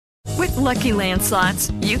With Lucky Land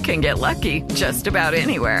Slots, you can get lucky just about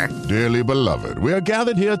anywhere. Dearly beloved, we are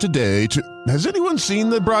gathered here today to... Has anyone seen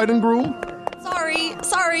the bride and groom?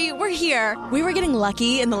 Sorry, we're here. We were getting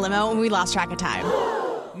lucky in the limo and we lost track of time.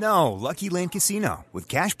 No, Lucky Land Casino, with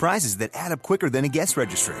cash prizes that add up quicker than a guest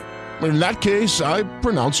registry. In that case, I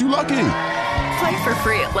pronounce you lucky. Play for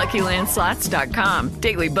free at LuckyLandSlots.com.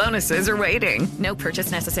 Daily bonuses are waiting. No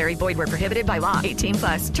purchase necessary. Void where prohibited by law.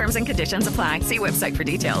 18+. Terms and conditions apply. See website for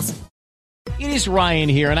details. It is Ryan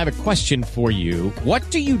here, and I have a question for you. What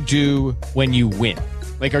do you do when you win?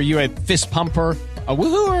 Like, are you a fist pumper, a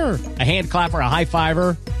woohooer, a hand clapper, a high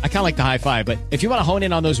fiver? I kind of like the high five, but if you want to hone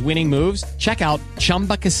in on those winning moves, check out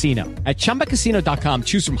Chumba Casino. At ChumbaCasino.com,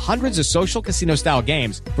 choose from hundreds of social casino-style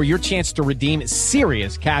games for your chance to redeem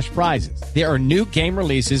serious cash prizes. There are new game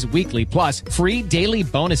releases weekly, plus free daily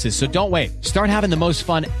bonuses, so don't wait. Start having the most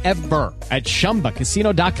fun ever at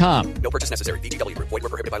ChumbaCasino.com. No purchase necessary. VGW. Void where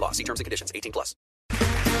prohibited by law. See terms and conditions. 18+.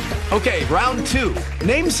 Okay, round two.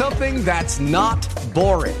 Name something that's not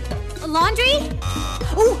boring. A laundry?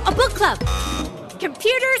 Ooh, a book club.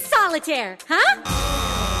 Computer solitaire, huh?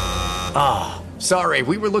 Ah, sorry,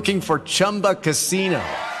 we were looking for Chumba Casino.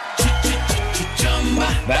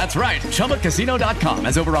 That's right, ChumbaCasino.com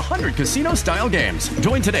has over 100 casino-style games.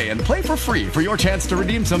 Join today and play for free for your chance to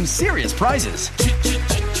redeem some serious prizes.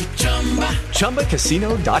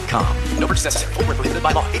 ChumbaCasino.com. No purchase necessary. Void where prohibited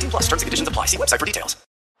by law. 18+. Terms and conditions apply. See website for details.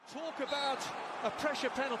 Talk about a pressure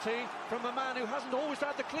penalty from a man who hasn't always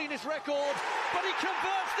had the cleanest record, but he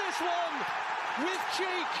converts this one with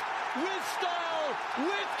cheek, with style,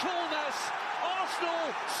 with coolness.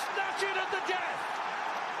 Arsenal snatch it at the death.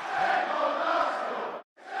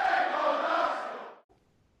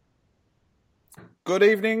 Good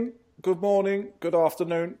evening, good morning, good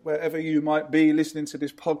afternoon, wherever you might be listening to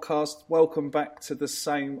this podcast. Welcome back to the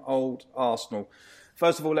Same Old Arsenal.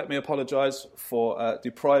 First of all, let me apologise for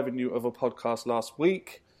depriving you of a podcast last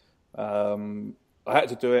week. I had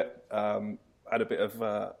to do it. Had a bit of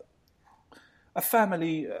a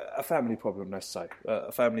family problem, let's say,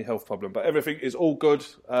 a family health problem. But everything is all good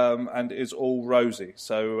and is all rosy.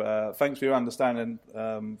 So thanks for your understanding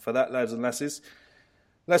for that, lads and lasses.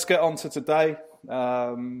 Let's get on to today.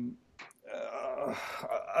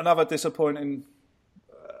 Another disappointing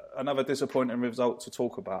result to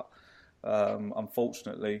talk about.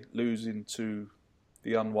 Unfortunately, losing to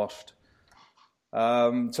the unwashed.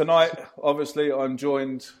 Tonight, obviously, I'm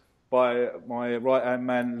joined by my right-hand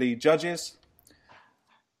man, Lee Judges.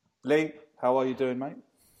 Lee, how are you doing, mate?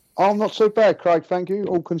 I'm not too bad, Craig, thank you.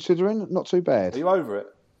 All considering, not too bad. Are you over it?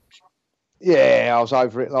 Yeah, I was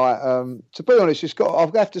over it. Like, to be honest,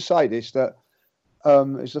 I've got to say this, that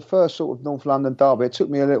it's the first sort of North London derby. It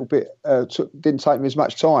took me a little bit, didn't take me as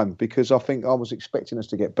much time because I think I was expecting us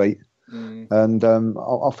to get beat. And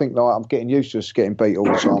I think like I'm getting used to us getting beat all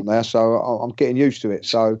the time now, so I'm getting used to it.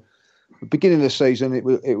 So, the beginning of the season, it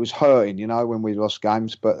was hurting, you know, when we lost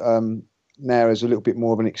games, but now there's a little bit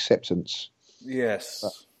more of an acceptance. Yes,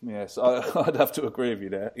 I'd have to agree with you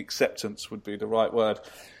there. Acceptance would be the right word.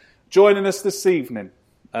 Joining us this evening,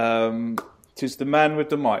 tis the man with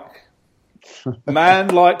the mic. Man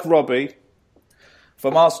like Robbie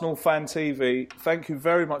from Arsenal Fan TV. Thank you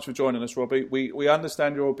very much for joining us, Robbie. We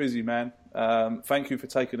understand you're a busy man. Thank you for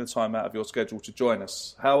taking the time out of your schedule to join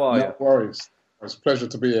us. How are you? No worries. It's a pleasure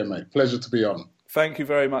to be here, mate. Pleasure to be on. Thank you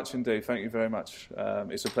very much indeed. Thank you very much.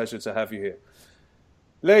 It's a pleasure to have you here.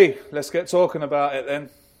 Lee, let's get talking about it then.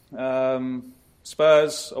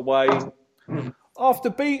 Spurs away. After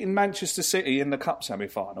beating Manchester City in the Cup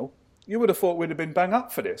semi-final, you would have thought we'd have been bang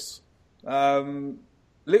up for this.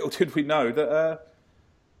 Little did we know that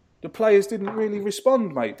the players didn't really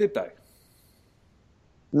respond, mate, did they?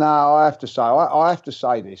 No, I have to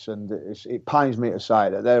say this, and it pains me to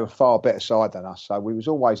say that they're a far better side than us. So we was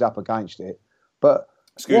always up against it. But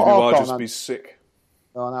excuse me, while I just be sick.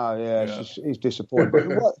 I know, yeah. It's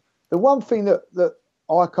disappointing. But the one thing that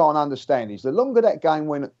I can't understand is the longer that game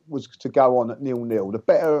was to go on at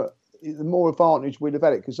 0-0, the more advantage we'd have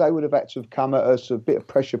had it, because they would have had to have come at us, a bit of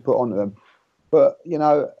pressure put onto them. But, you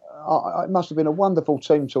know, it must have been a wonderful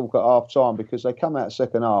team talk at half-time, because they come out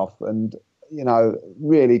second half and, you know,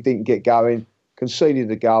 really didn't get going, conceded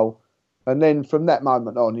the goal. And then from that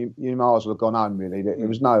moment on, you might as well have gone home, really. There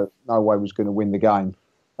was no way we was going to win the game.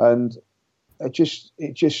 And it just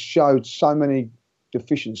showed so many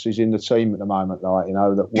deficiencies in the team at the moment, like, you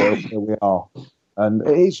know, that where we are. And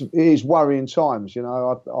it is worrying times, you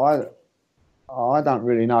know. I don't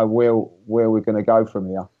really know where we're going to go from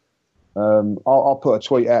here. I put a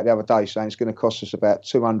tweet out the other day saying it's going to cost us about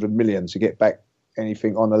 200 million to get back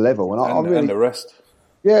anything on the level, and the rest.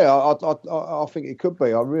 Yeah, I think it could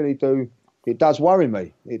be. I really do. It does worry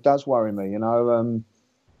me. It does worry me. You know,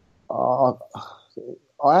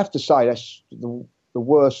 I have to say that's the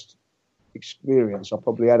worst experience I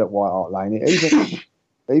probably had at White Hart Lane.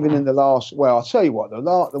 Even in the last, well, I'll tell you what,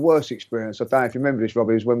 the worst experience, I don't know if you remember this,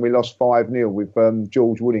 Robbie, is when we lost 5-0 with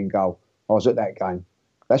George Wood in goal. I was at that game.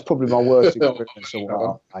 That's probably my worst experience at White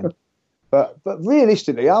Hart Lane. But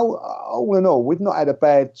realistically, all in all, we've not had a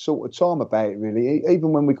bad sort of time about it, really.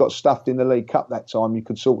 Even when we got stuffed in the League Cup that time, you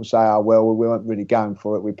could sort of say, oh, well, we weren't really going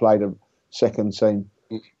for it. We played a second team.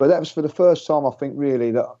 But that was for the first time, I think,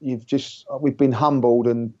 really, that we've been humbled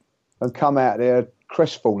and come out there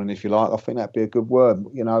crestfallen, if you like. I think that'd be a good word,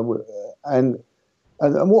 you know. And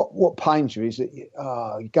what pains you is that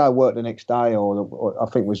you go work the next day, or I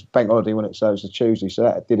think it was bank holiday when it was a Tuesday, so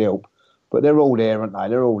that did help. But they're all there, aren't they?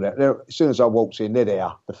 They're all there. As soon as I walked in, they're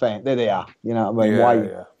there. They're there. You know what I mean?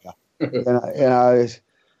 Waiting. Yeah. You know,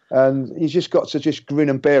 and you just got to just grin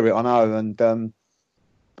and bear it. I know. And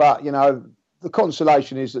but you know, the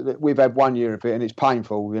consolation is that we've had 1 year of it, and it's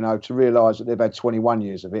painful. You know, to realise that they've had 21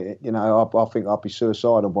 years of it. You know, I think I'd be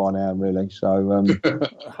suicidal by now, really. So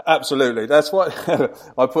absolutely, that's what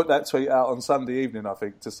I put that tweet out on Sunday evening. I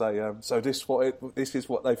think to say, so this is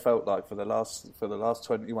what they felt like for the last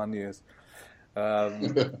 21 years.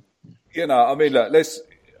 You know, I mean, look,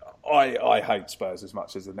 I hate Spurs as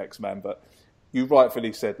much as the next man, but you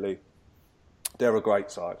rightfully said, Lee, they're a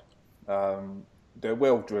great side. They're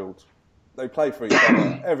well drilled. They play for each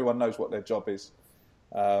other. Everyone knows what their job is.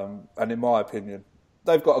 And in my opinion,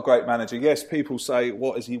 they've got a great manager. Yes, people say,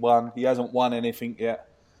 what has he won? He hasn't won anything yet.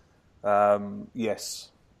 Yes,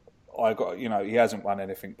 he hasn't won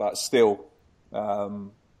anything, but still,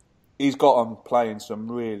 he's got on playing some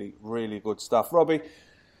really, really good stuff. Robbie,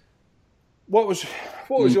 what's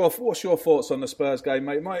your thoughts on the Spurs game,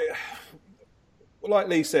 mate? Like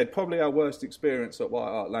Lee said, probably our worst experience at White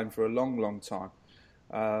Hart Lane for a long, long time.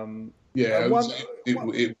 It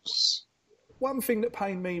was. One thing that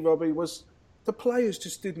pained me, Robbie, was the players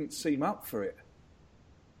just didn't seem up for it.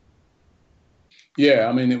 Yeah,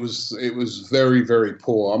 I mean, it was very, very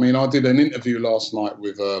poor. I mean, I did an interview last night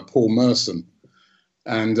with Paul Merson,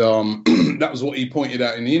 and that was what he pointed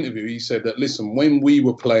out in the interview. He said that, listen, when we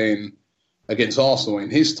were playing against Arsenal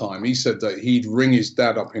in his time, he said that he'd ring his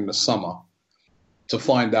dad up in the summer to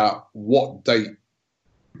find out what date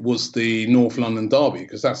was the North London derby,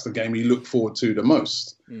 because that's the game he looked forward to the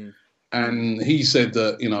most. And he said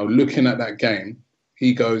that, you know, looking at that game,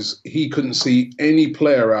 he goes, he couldn't see any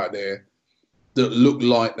player out there that looked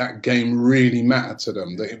like that game really mattered to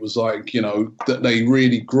them, that it was like, you know, that they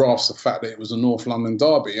really grasped the fact that it was a North London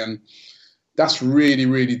derby. And that's really,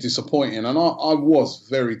 really disappointing. And I was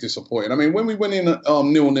very disappointed. I mean, when we went in at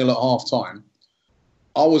 0-0 at half-time,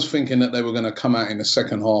 I was thinking that they were going to come out in the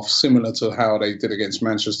second half similar to how they did against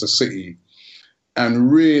Manchester City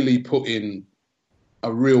and really put in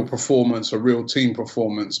a real performance, a real team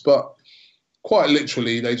performance. But quite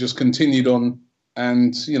literally, they just continued on.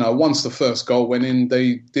 And, you know, once the first goal went in,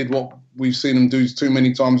 they did what we've seen them do too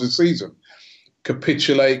many times this season.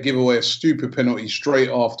 Capitulate, give away a stupid penalty straight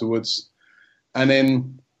afterwards. And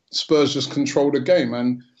then Spurs just controlled the game.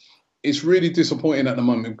 And it's really disappointing at the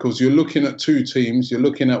moment because you're looking at two teams. You're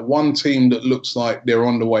looking at one team that looks like they're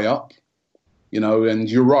on the way up, you know, and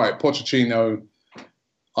you're right. Pochettino,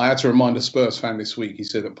 I had to remind a Spurs fan this week, he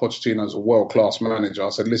said that Pochettino's a world-class manager. I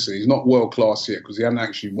said, listen, he's not world-class yet because he hasn't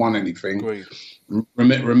actually won anything. Agreed.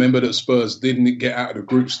 Remember that Spurs didn't get out of the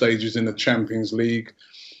group stages in the Champions League.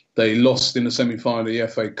 They lost in the semi-final of the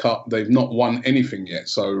FA Cup. They've not won anything yet.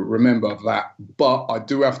 So remember that. But I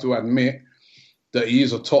do have to admit that he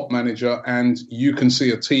is a top manager and you can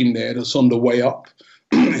see a team there that's on the way up.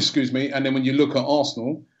 Excuse me. And then when you look at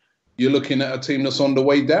Arsenal, you're looking at a team that's on the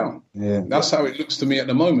way down. Yeah. That's how it looks to me at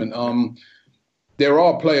the moment. There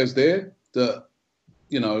are players there that,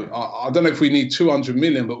 you know, I don't know if we need 200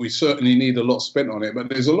 million, but we certainly need a lot spent on it. But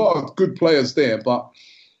there's a lot of good players there, but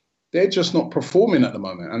they're just not performing at the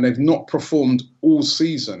moment. And they've not performed all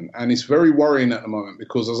season. And it's very worrying at the moment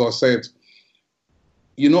because, as I said,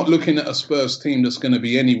 you're not looking at a Spurs team that's going to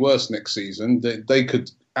be any worse next season. They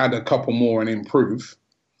could add a couple more and improve.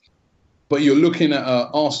 But you're looking at an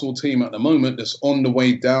Arsenal team at the moment that's on the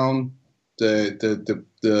way down.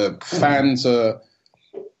 The fans are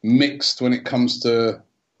mixed when it comes to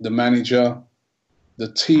the manager.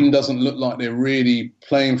 The team doesn't look like they're really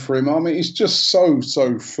playing for him. I mean, it's just so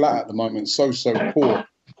flat at the moment, so poor.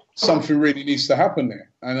 Something really needs to happen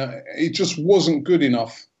there. And it just wasn't good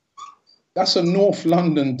enough. That's a North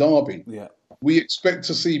London derby. Yeah. We expect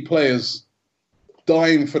to see players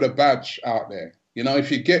dying for the badge out there. You know,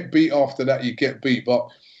 if you get beat after that, you get beat. But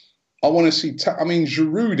I want to see...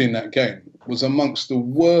 Giroud in that game was amongst the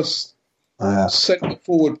worst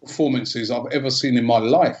centre-forward performances I've ever seen in my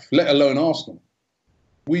life, let alone Arsenal.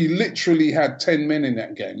 We literally had 10 men in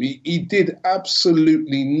that game. He did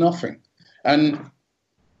absolutely nothing. And,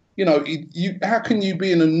 you know, how can you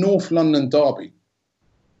be in a North London derby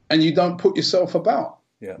and you don't put yourself about?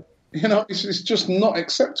 Yeah. You know, it's just not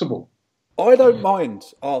acceptable. I don't mind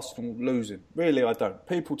Arsenal losing. Really, I don't.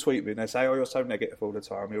 People tweet me and they say, oh, you're so negative all the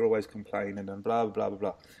time. You're always complaining and blah, blah, blah,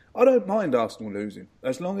 blah. I don't mind Arsenal losing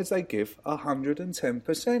as long as they give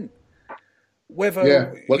 110%. They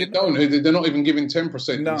don't. They're not even giving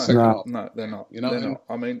 10% in the second half. No, they're not. You know, they're not.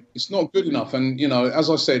 I mean, it's not good enough. And, you know, as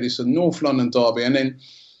I said, it's a North London derby. And then,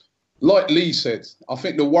 like Lee said, I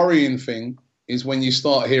think the worrying thing is when you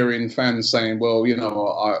start hearing fans saying, well, you know,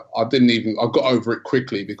 I got over it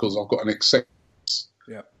quickly because I've got an acceptance.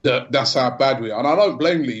 Yeah. That's how bad we are. And I don't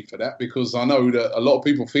blame Lee for that because I know that a lot of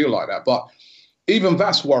people feel like that. But even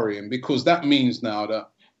that's worrying because that means now that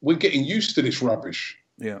we're getting used to this rubbish.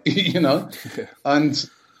 Yeah. You know? And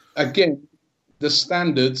again, the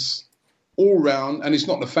standards all round, and it's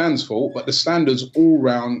not the fans' fault, but the standards all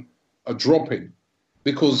round are dropping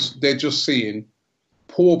because they're just seeing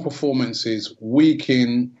poor performances week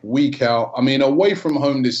in, week out. I mean, away from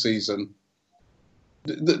home this season,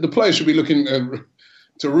 the players should be looking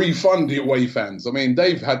to refund the away fans. I mean,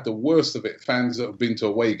 they've had the worst of it, fans that have been to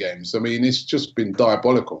away games. I mean, it's just been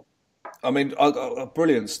diabolical. I mean, a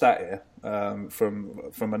brilliant stat here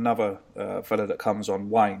from another fella that comes on,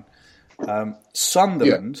 Wayne.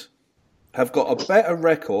 Sunderland have got a better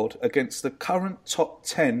record against the current top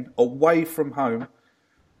 10 away from home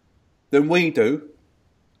than we do,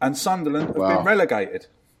 and Sunderland have been relegated.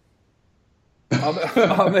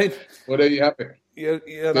 I mean, well, there you have it. You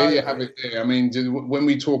know, there you have it. There. I mean, when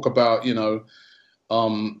we talk about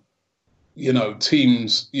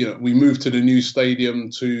teams, we moved to the new stadium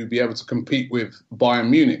to be able to compete with Bayern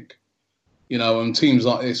Munich, and teams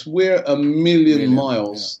like this. We're a million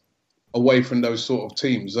miles away from those sort of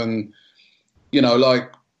teams. And,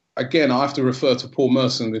 again, I have to refer to Paul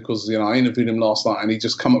Merson because, I interviewed him last night and he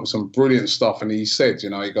just come up with some brilliant stuff. And he said,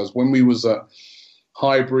 he goes, when we was at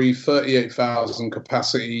Highbury, 38,000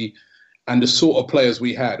 capacity, and the sort of players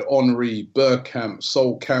we had, Henry, Bergkamp,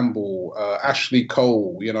 Sol Campbell, Ashley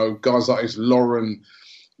Cole, guys like this, Lauren,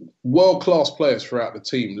 world-class players throughout the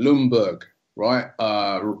team, Lundberg, right?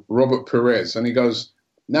 Robert Perez. And he goes,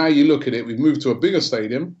 now you look at it, we've moved to a bigger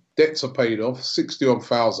stadium, debts are paid off, 60-odd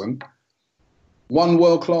thousand. One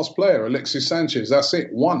world-class player, Alexis Sanchez, that's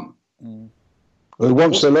it, one. Who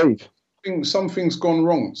wants to leave? Something's gone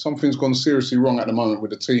wrong. Something's gone seriously wrong at the moment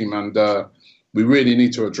with the team, and we really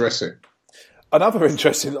need to address it. Another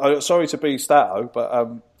interesting, sorry to be stato, but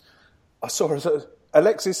I saw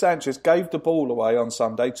Alexis Sanchez gave the ball away on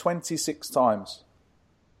Sunday 26 times.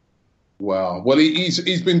 Wow. Well,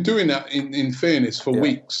 he's been doing that, in fairness, for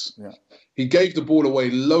weeks. Yeah. He gave the ball away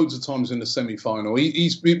loads of times in the semi-final.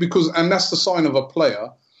 And that's the sign of a player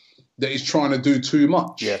that is trying to do too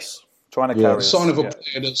much. Yes, trying to carry. Sign of a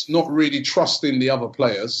player that's not really trusting the other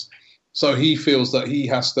players. So he feels that he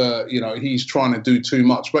has to, he's trying to do too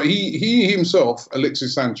much. But he himself,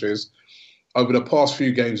 Alexis Sanchez, over the past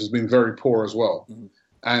few games has been very poor as well. Mm-hmm.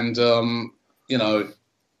 And,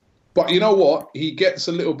 but you know what? He gets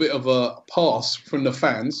a little bit of a pass from the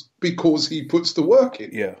fans because he puts the work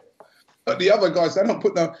in. Yeah. But the other guys,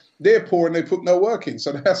 they're poor and they put no work in.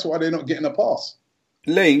 So that's why they're not getting a pass.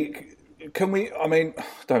 Lee,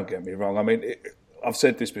 don't get me wrong. I've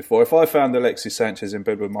said this before. If I found Alexis Sanchez in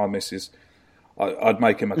bed with my missus, I'd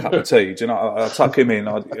make him a cup of tea. I'd tuck him in.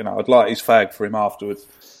 I'd light his fag for him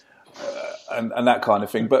afterwards, and that kind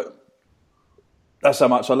of thing. But that's how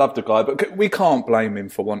much I love the guy. But we can't blame him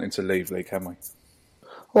for wanting to leave, Lee, can we?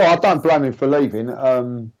 Well, I don't blame him for leaving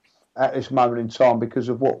at this moment in time because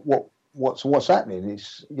of what's happening.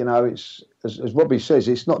 It's it's as Robbie says,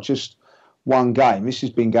 it's not just one game. This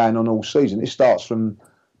has been going on all season. It starts from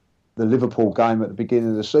the Liverpool game at the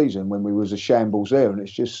beginning of the season when we was a shambles there, and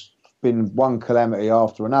it's just been one calamity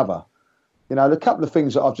after another. The couple of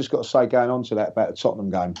things that I've just got to say going on to that about the Tottenham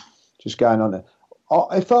game, just going on there.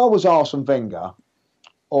 If I was Arsene Wenger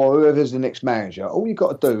or whoever's the next manager, all you've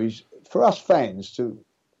got to do is, for us fans,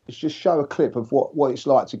 is just show a clip of what it's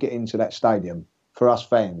like to get into that stadium for us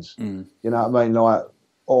fans. Mm. You know what I mean? Like,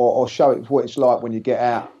 or show it what it's like when you get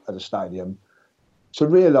out of the stadium. To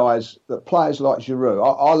realise that players like Giroud,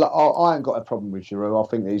 I ain't got a problem with Giroud. I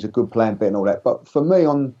think that he's a good player and all that. But for me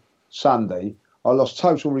on Sunday, I lost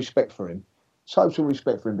total respect for him. Total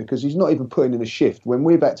respect for him because he's not even putting in a shift. When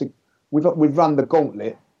we've run the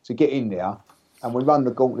gauntlet to get in there, and we run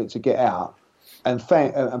the gauntlet to get out, and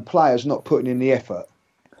players not putting in the effort,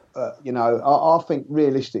 I think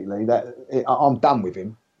realistically that I'm done with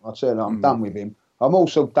him. I tell you, I'm done with him. I'm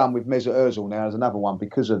also done with Mesut Ozil now as another one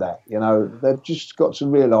because of that. They've just got to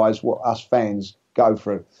realise what us fans go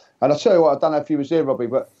through. And I tell you what, I don't know if you was there, Robbie,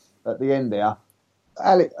 but at the end there,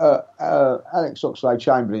 Alex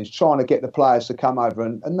Oxlade-Chamberlain's trying to get the players to come over,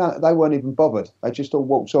 and they weren't even bothered. They just all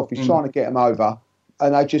walked off. He's trying to get them over,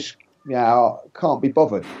 and they just can't be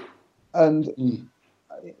bothered. And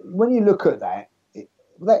when you look at that,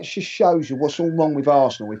 that just shows you what's all wrong with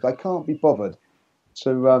Arsenal. If they can't be bothered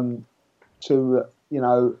to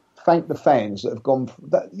thank the fans that have gone.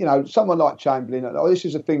 Someone like Chamberlain. This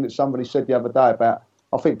is a thing that somebody said the other day about.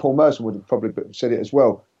 I think Paul Merson would have probably said it as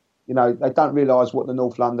well. They don't realise what the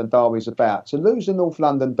North London derby is about. To lose the North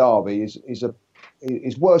London derby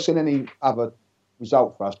is worse than any other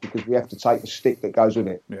result for us because we have to take the stick that goes with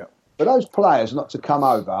it. Yeah. But those players not to come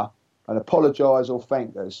over and apologise or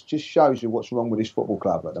thank us just shows you what's wrong with this football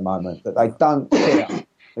club at the moment. That they don't care.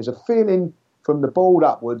 There's a feeling from the board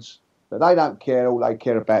upwards that they don't care. All they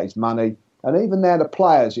care about is money. And even now the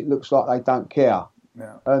players, it looks like they don't care.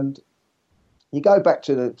 Yeah. And you go back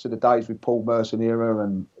to the days with Paul Merson era,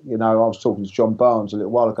 and I was talking to John Barnes a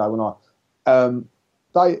little while ago when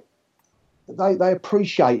they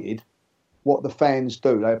appreciated what the fans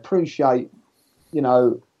do. They appreciate,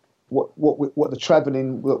 what the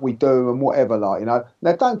travelling that we do and whatever, Now,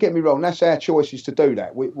 don't get me wrong, that's our choices to do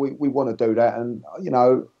that. We want to do that, and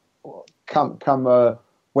come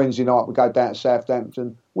Wednesday night we go down to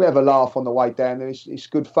Southampton. We have a laugh on the way down there. It's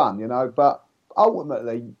good fun, But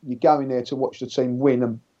ultimately, you're going there to watch the team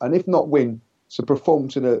win, and if not win, to perform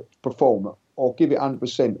or give it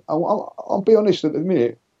 100%. I'll be honest, at the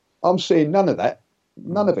minute, I'm seeing none of that,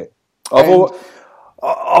 none of it.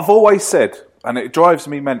 I've always said, and it drives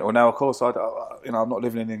me mental now. Of course, I'm not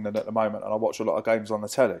living in England at the moment, and I watch a lot of games on the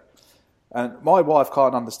telly. And my wife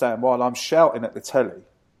can't understand why I'm shouting at the telly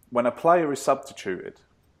when a player is substituted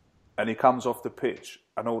and he comes off the pitch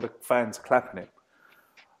and all the fans are clapping him.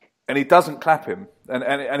 And he doesn't clap him,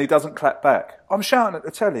 and he doesn't clap back. I'm shouting at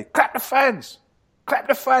the telly, clap the fans! Clap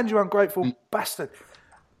the fans, you ungrateful bastard!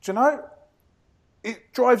 Do you know?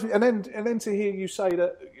 It drives me, and then to hear you say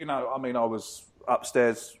that, I was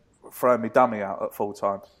upstairs throwing my dummy out at full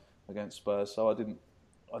time against Spurs, so I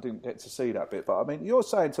didn't get to see that bit. But you're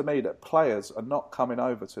saying to me that players are not coming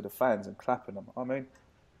over to the fans and clapping them.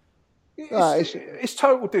 It's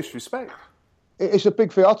total disrespect. It's a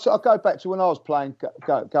big thing. I'll go back to when I was playing,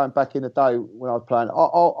 going back in the day when I was playing.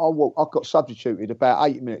 I got substituted about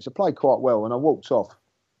 80 minutes. I played quite well, and I walked off,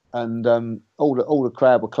 and all the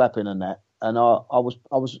crowd were clapping and that. And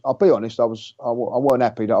I'll be honest, I weren't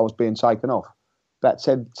happy that I was being taken off. About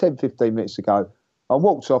 10, 15 minutes ago, I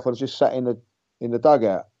walked off. I was just sat in the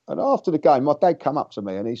dugout, and after the game, my dad came up to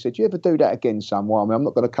me and he said, "You ever do that again, son? Well, I'm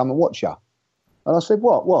not going to come and watch you." And I said,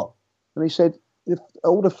 "What?" And he said, "If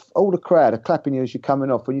all the crowd are clapping you as you're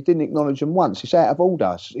coming off, and you didn't acknowledge them once. It's out of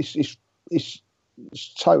order. It's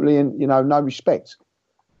totally no respect."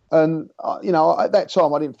 And at that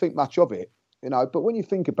time I didn't think much of it, But when you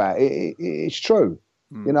think about it, it's true.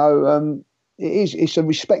 It's a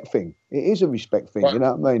respect thing. It is a respect thing. Right. You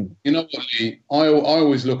know what I mean? You know what, Lee? I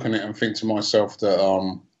always look at it and think to myself that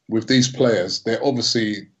with these players, they're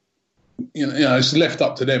obviously, it's left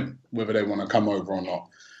up to them whether they want to come over or not.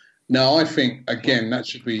 Now, I think, again, that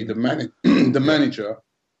should be the manager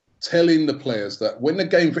telling the players that when the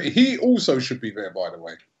game... He also should be there, by the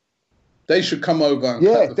way. They should come over and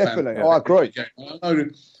clap the definitely. fans. I agree. I know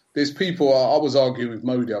there's people... I was arguing with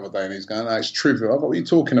Mo the other day, and he's going, "It's trivial." I go, "What are you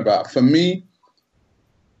talking about?" For me,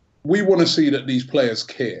 we want to see that these players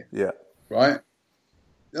care. Yeah. Right?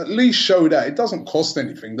 At least show that. It doesn't cost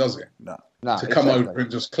anything, does it? No. To come over and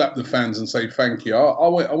just clap the fans and say thank you. I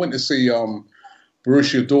went to see...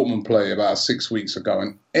 Borussia Dortmund play about 6 weeks ago,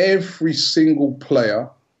 and every single player,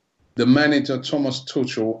 the manager Thomas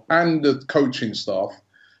Tuchel and the coaching staff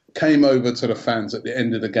came over to the fans at the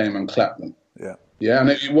end of the game and clapped them. Yeah,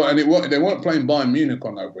 and they weren't playing Bayern Munich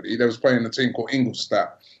on nobody. They was playing a team called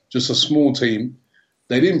Ingolstadt, just a small team.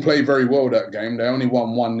 They didn't play very well that game. They only won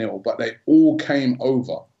 1-0, but they all came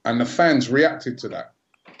over, and the fans reacted to that.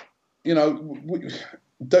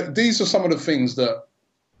 These are some of the things that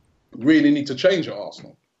really need to change at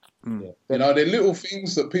Arsenal. They're little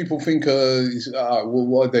things that people think why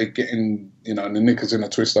are they getting, the knickers in a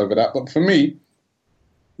twist over that? But for me,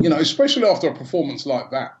 especially after a performance like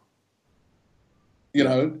that,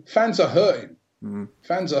 fans are hurting.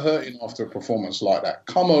 Fans are hurting after a performance like that.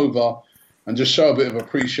 Come over, and just show a bit of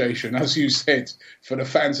appreciation, as you said, for the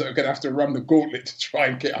fans that are going to have to run the gauntlet to try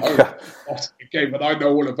and get home after the game. And I know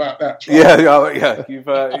all about that. Yeah. You've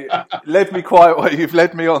led me quite well. You've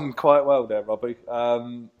led me on quite well there, Robbie.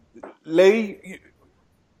 Lee,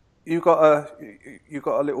 you got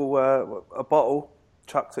a little a bottle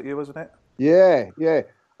chucked at you, wasn't it? Yeah.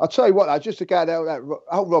 I'll tell you what, though, just to go down that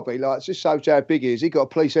Robbie, like, just shows how big he is. He got a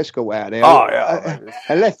police escort out there. Oh, yeah.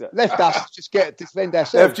 And left us just defend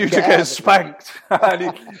ourselves. Left you to get spanked.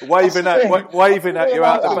 And waving at you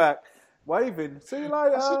out the back. Waving. See you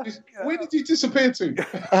later. Where did you disappear to? Do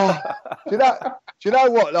you know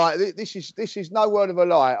what? Like, this is no word of a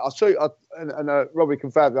lie. Robbie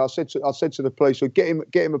confirmed it. I said to the police, "Well, get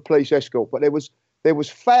him a police escort." But there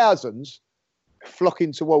was thousands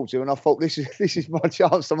flocking towards him, and I thought, this is my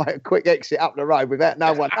chance to make a quick exit up the road without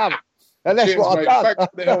no one having. And that's what I've done. Thanks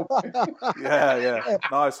for the help. Yeah.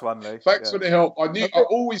 Nice one, Lee. Thanks for the help. I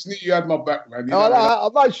always knew you had my back, man. I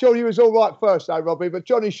made sure you was all right first, though, Robbie. But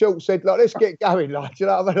Johnny Schultz said, "Look, let's get going." Like, you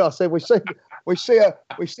know what I mean? I said, we see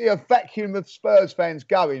a vacuum of Spurs fans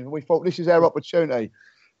going, and we thought this is our opportunity,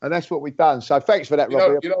 and that's what we've done. So thanks for that,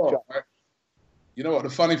 Robbie. You know what the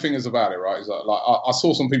funny thing is about it, right? Is like I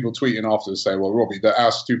saw some people tweeting after saying, "Well, Robbie, how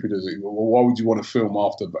stupid is it? Well, why would you want to film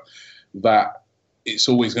after that? It's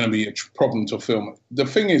always going to be a problem to film." The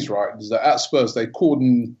thing is, right, is that at Spurs they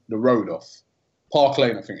cordon the road off. Park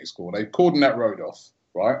Lane, I think it's called. They cordon that road off,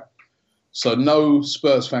 right? So no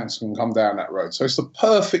Spurs fans can come down that road. So it's the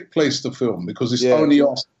perfect place to film because it's only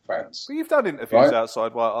Arsenal fans. But you've done interviews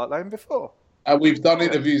outside White Hart Lane before. And we've done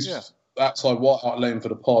interviews outside White Hart Lane for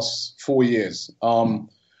the past 4 years.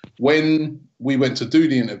 When we went to do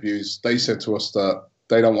the interviews, they said to us that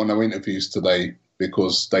they don't want no interviews today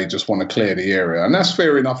because they just want to clear the area. And that's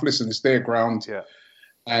fair enough. Listen, it's their ground. Yeah.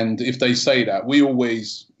 And if they say that, we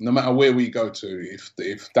always, no matter where we go to,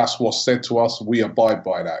 if that's what's said to us, we abide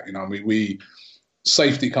by that. You know, we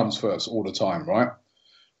safety comes first all the time, right?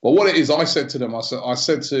 But what it is, I said to them, I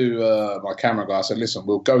said to my camera guy, I said, listen,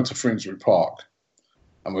 we'll go to Finsbury Park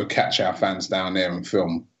and we'll catch our fans down there and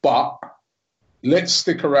film. But let's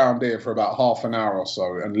stick around there for about half an hour or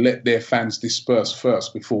so and let their fans disperse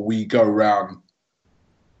first before we go round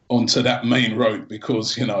onto that main road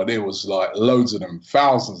because, you know, there was like loads of them,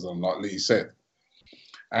 thousands of them, like Lee said.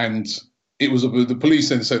 And it was the police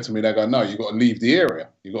then said to me, they go, "No, you've got to leave the area.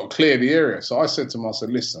 You've got to clear the area." So I said to them, I said,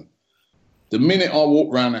 listen, the minute I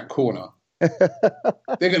walk round that corner, they're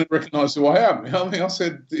going to recognise who I am. You know what I mean? I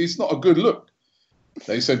said, it's not a good look.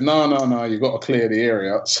 They said, no, you've got to clear the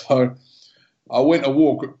area. So I went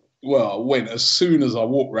as soon as I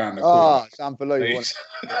walked round the corner. Oh, it's unbelievable.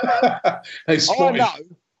 They spotted.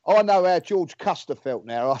 I know how George Custer felt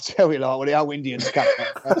now. I tell you, like when the old Indians come.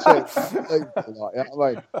 That's it.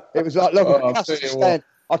 It was like, look, Custer stand.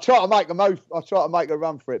 I tried to make a move. I tried to make a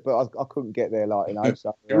run for it, but I couldn't get there. Like, you know,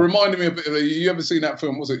 so, it reminded me a bit of. You ever seen that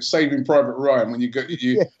film? Was it Saving Private Ryan? When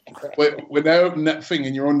when they open that thing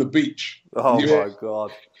and you're on the beach. Oh my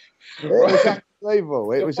God! It was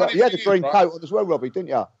unbelievable. It was. You had the green coat on as well, Robbie, didn't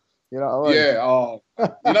you? You know what I mean? Yeah. Oh,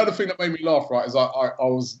 you know the thing that made me laugh, right? Is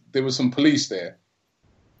there was some police there.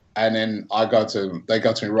 And then they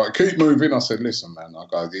go to me, right, keep moving. I said, listen, man.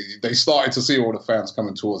 They started to see all the fans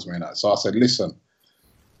coming towards me. So I said, listen,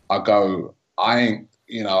 I don't think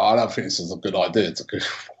this is a good idea.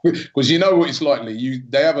 Because you know what it's like,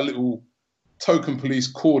 they have a little token police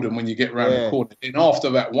cordon when you get around the corner. And after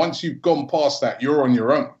that, once you've gone past that, you're on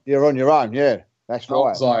your own. You're on your own, yeah. That's right.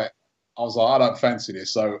 I was like, I don't fancy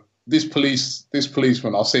this. So this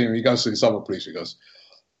policeman, I see him, he goes to this other police, he goes,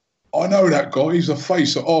 I know that guy. He's a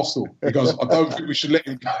face at Arsenal. He goes, I don't think we should let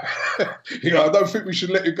him go. I don't think we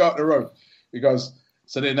should let him go up the road. He goes,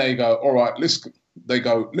 so then they go, all right,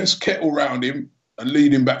 let's kettle round him and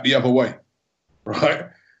lead him back the other way. Right?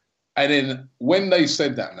 And then when they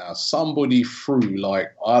said that now, somebody threw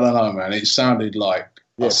like, I don't know, man, it sounded like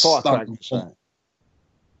a stun.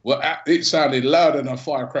 Well, it sounded louder than a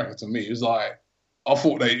firecracker to me. It was like, I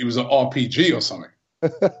thought it was an RPG or something.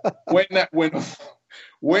 When that went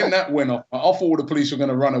off, I thought all the police were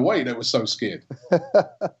going to run away. They were so scared.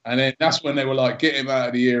 And then that's when they were like, get him out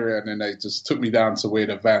of the area. And then they just took me down to where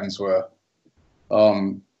the vans were.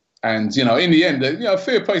 And, you know, in the end,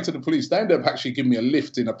 fair play to the police. They ended up actually giving me a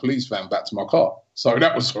lift in a police van back to my car. So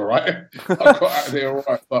that was all right. I got out of there all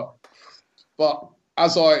right. But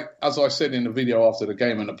as I said in the video after the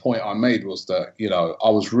game, and the point I made was that, you know,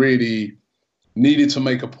 I was really needed to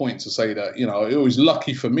make a point to say that, you know, it was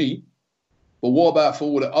lucky for me. But what about for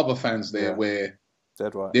all the other fans there where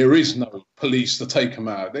there is no police to take them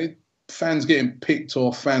out? Fans getting picked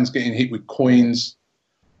off, fans getting hit with coins.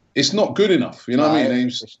 It's not good enough, you know what I mean?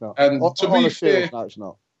 It's not. And to be fair, no, it's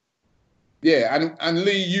not. Yeah, and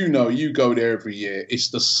Lee, you go there every year. It's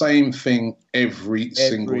the same thing every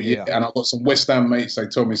single year. And I've got some West Ham mates, they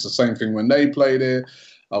told me it's the same thing when they play there.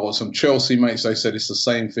 I've got some Chelsea mates, they said it's the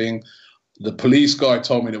same thing. The police guy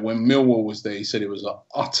told me that when Millwall was there, he said it was an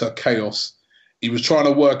utter chaos. He was trying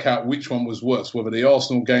to work out which one was worse, whether the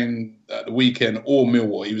Arsenal game at the weekend or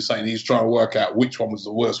Millwall. He was saying he's trying to work out which one was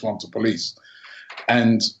the worst one to police.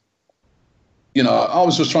 And, you know, I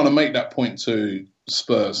was just trying to make that point to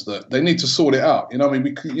Spurs that they need to sort it out. You know, I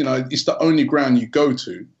mean, it's the only ground you go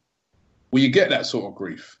to where you get that sort of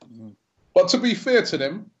grief. Mm. But to be fair to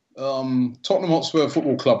them, Tottenham Hotspur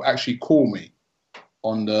Football Club actually called me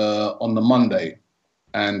on the Monday,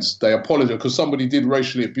 and they apologised because somebody did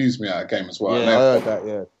racially abuse me at a game as well. Yeah, I heard that.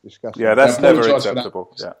 Yeah, disgusting. Yeah, that's never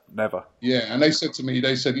acceptable. Yeah, never. Yeah, and they said to me,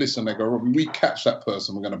 listen, they go, Robbie, we catch that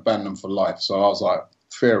person, we're going to ban them for life. So I was like,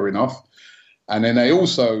 fair enough. And then they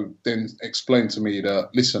also then explained to me that,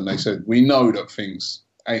 listen, they said, we know that things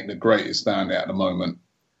ain't the greatest down there at the moment.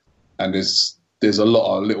 And there's a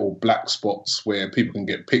lot of little black spots where people can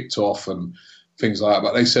get picked off and things like that.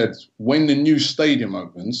 But they said when the new stadium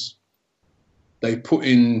opens, they put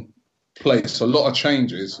in place a lot of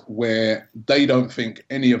changes where they don't think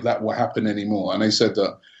any of that will happen anymore. And they said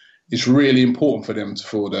that it's really important for them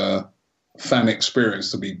for the fan experience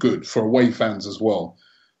to be good, for away fans as well,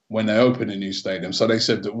 when they open a new stadium. So they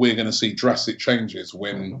said that we're going to see drastic changes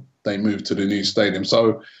when they move to the new stadium.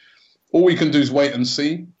 So all we can do is wait and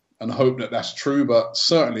see and hope that that's true. But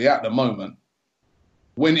certainly at the moment,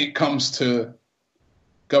 when it comes to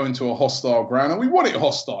going to a hostile ground, and we want it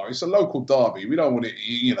hostile, it's a local derby. We don't want it,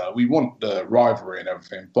 you know, we want the rivalry and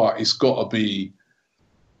everything, but it's got to be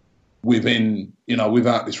within, you know,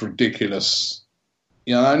 without this ridiculous,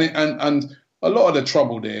 you know, and a lot of the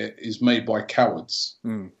trouble there is made by cowards.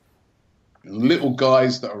 Mm. Little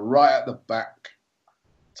guys that are right at the back,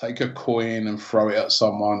 take a coin and throw it at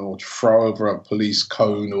someone, or throw over a police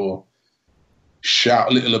cone, or shout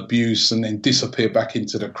a little abuse and then disappear back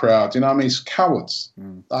into the crowd. You know what I mean? It's cowards.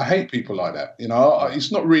 Mm. I hate people like that. You know,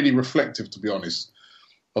 it's not really reflective, to be honest,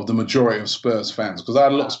 of the majority of Spurs fans, because I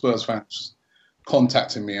had a lot of Spurs fans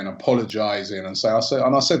contacting me and apologising and I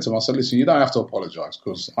said to them, listen, you don't have to apologise,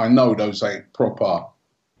 because I know those ain't proper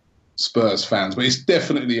Spurs fans, but it's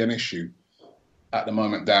definitely an issue at the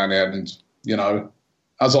moment down there. And, you know,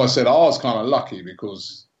 as I said, I was kind of lucky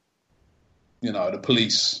because, you know, the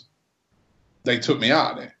police, they took me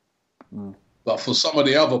out of there. Mm. But for some of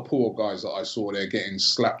the other poor guys that I saw there getting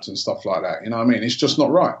slapped and stuff like that, you know what I mean? It's just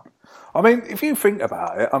not right. I mean, if you think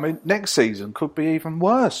about it, I mean, next season could be even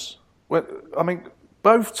worse. Well, I mean,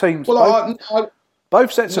 both teams,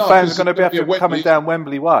 both sets of fans are going to be coming down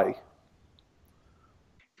Wembley way.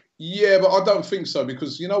 Yeah, but I don't think so,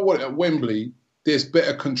 because you know what? At Wembley, there's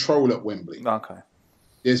better control at Wembley. Okay.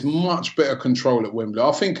 There's much better control at Wembley.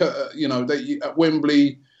 I think, you know, at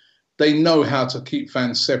Wembley, they know how to keep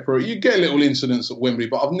fans separate. You get little incidents at Wembley,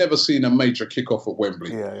 but I've never seen a major kickoff at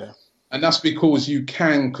Wembley. Yeah, yeah. And that's because you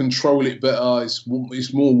can control it better. It's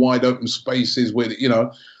more wide open spaces where, you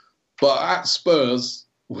know. But at Spurs,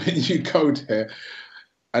 when you go there,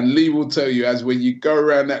 and Lee will tell you, as when you go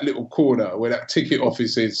around that little corner where that ticket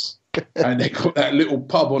office is, and they got that little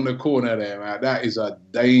pub on the corner there, man, that is a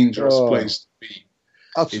dangerous place to be.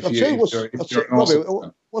 I'll tell you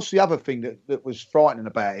what's the other thing that was frightening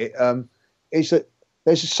about it, is that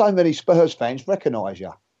there's so many Spurs fans recognise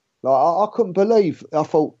you. Like, I couldn't believe. I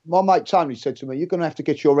thought, my mate Tony said to me, you're going to have to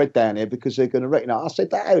get your head down here because they're going to recognise. I said,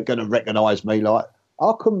 they're going to recognise me. Like,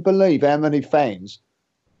 I couldn't believe how many fans,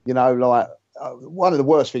 you know, like, one of the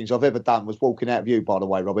worst things I've ever done was walking out of you, by the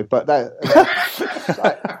way, Robbie. But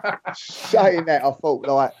saying that, I thought,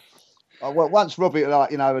 like, once Robbie,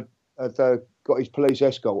 like, you know, had got his police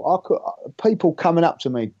escort, people coming up to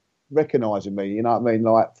me, recognising me, you know what I mean,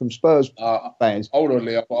 like, from Spurs fans. Hold on,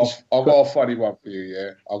 Lee, I've got a funny one for you,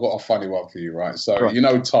 yeah? I've got a funny one for you, right? So, right. You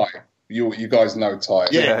know Ty. You guys know Ty.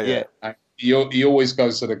 Yeah. And he always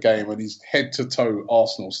goes to the game and he's head-to-toe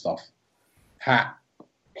Arsenal stuff. Hat,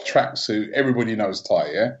 tracksuit, everybody knows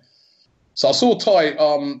Ty, yeah? So I saw Ty,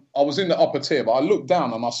 I was in the upper tier, but I looked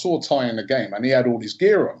down and I saw Ty in the game and he had all his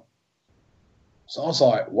gear on. So I was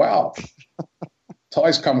like, wow,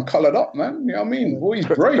 Ty's come coloured up, man. You know what I mean? Well, he's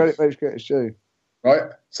brave. Great, right?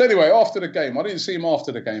 So anyway, after the game, I didn't see him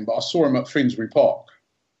after the game, but I saw him at Finsbury Park.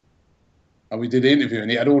 And we did the interview and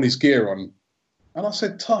he had all his gear on. And I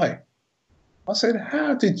said, Ty,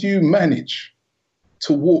 how did you manage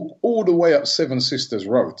to walk all the way up Seven Sisters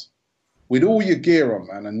Road with all your gear on,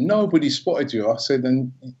 man, and nobody spotted you? I said,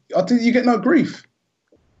 and did you get no grief?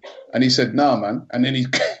 And he said, nah, man. And then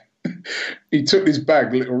he took his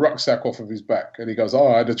bag, little rucksack off of his back, and he goes,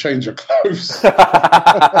 I had a change of clothes. And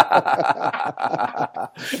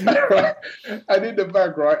in the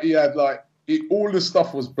bag, right, he had all the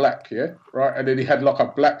stuff was black, yeah, right? And then he had like a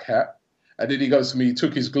black hat. And then he goes to me, he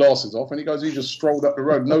took his glasses off, and he goes, he just strolled up the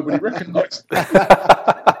road. Nobody recognised him.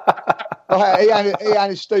 He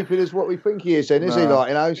ain't as stupid as what we think he is, then, is he?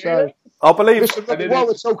 So I believe. Listen, while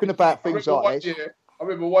we're talking about things like this, I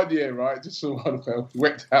remember one year, right? Just so one fell. We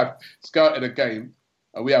went down, scouted a game,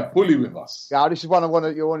 and we had Bully with us. Yeah, this is one of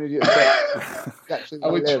you to say.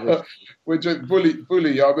 We're just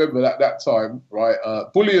Bully. I remember that time, right?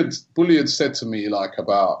 Bully had said to me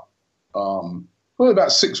about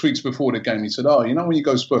 6 weeks before the game. He said, "Oh, when you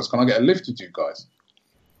go Spurs, can I get a lift with you guys?"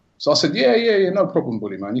 So I said, yeah, no problem,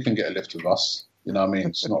 Bully, man. You can get a lift with us. You know what I mean?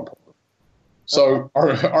 It's not a problem. So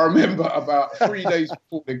I remember about 3 days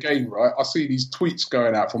before the game, right, I see these tweets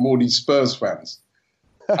going out from all these Spurs fans.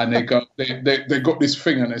 And they got this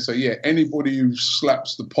thing and they say, yeah, anybody who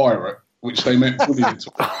slaps the pirate, which they meant Bully. I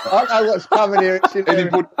know what's coming here.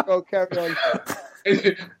 Carry on.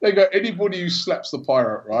 They go, anybody who slaps the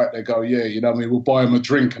pirate, right? They go, yeah, we'll buy him a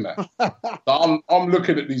drink and that. So I'm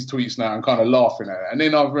looking at these tweets now and kind of laughing at it. And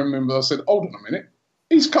then I remember I said, hold on a minute,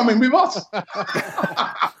 he's coming with us.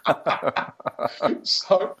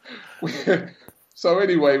 So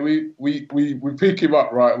anyway, we pick him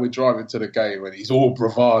up, right? We're driving to the game and he's all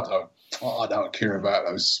bravado. Oh, I don't care about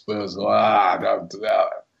those Spurs. But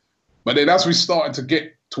then as we started to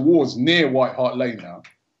get towards near White Hart Lane now,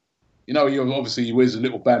 he wears a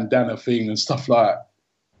little bandana thing and stuff like that.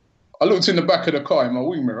 I looked in the back of the car in my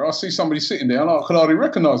wing mirror. I see somebody sitting there and I could hardly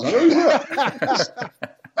recognise him. Who's that?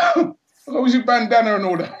 What was your bandana and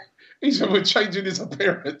all that? He said, we're changing his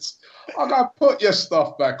appearance. I go, put your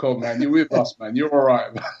stuff back on, man. You're with us, man. You're all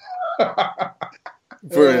right, man.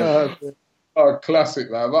 Brilliant. Oh,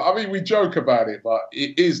 classic, man. But, I mean, we joke about it, but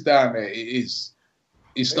it is down there. It is.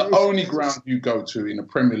 It's the only ground you go to in the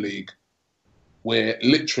Premier League where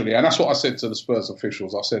literally, and that's what I said to the Spurs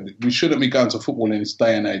officials, I said, we shouldn't be going to football in this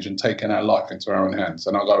day and age and taking our life into our own hands.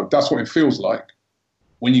 And I go, that's what it feels like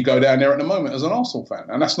when you go down there at the moment as an Arsenal fan.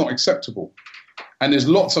 And that's not acceptable. And there's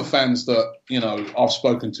lots of fans that, I've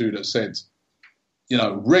spoken to that said,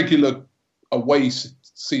 regular away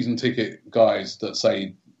season ticket guys that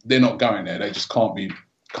say they're not going there. They just can't be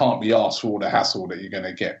asked for all the hassle that you're going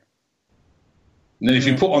to get. And then if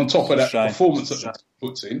you put on top of that the performance that the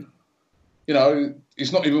puts in,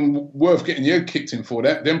 it's not even worth getting your head kicked in for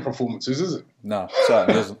them performances, is it? No,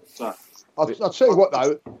 certainly isn't. I'll tell you what,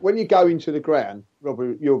 though, when you go into the ground,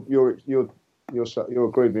 Robert, you'll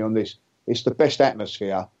agree with me on this. It's the best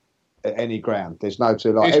atmosphere at any ground. There's no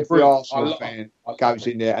two like. Every Arsenal fan goes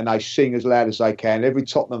in there and they sing as loud as they can. Every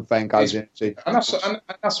Tottenham fan goes in. And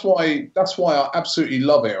that's why I absolutely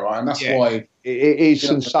love it, right? And that's why it is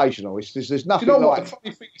sensational. There's nothing like.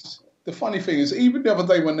 The funny thing is, even the other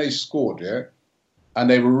day when they scored, and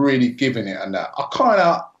they were really giving it and that, I kind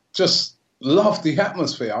of just love the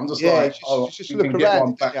atmosphere. I'm just just look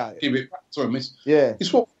around, give it back to him.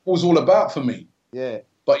 It's what it was all about for me. Yeah.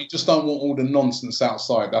 But you just don't want all the nonsense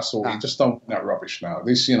outside. That's all. You just don't want that rubbish now.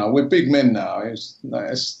 We're big men now. And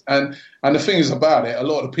the thing is about it, a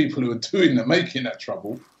lot of the people who are doing that, making that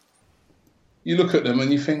trouble, you look at them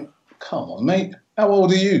and you think, come on, mate, how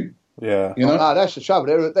old are you? Yeah, no, that's the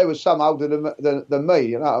trouble. There was some older than me.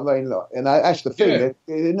 You know what I mean? Look, that's the thing.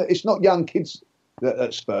 Yeah. It's not young kids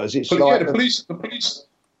at Spurs. It's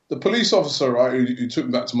the police officer, right, who took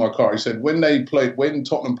me back to my car. He said when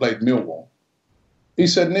Tottenham played Millwall, he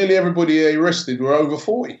said nearly everybody he arrested were over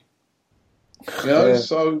 40.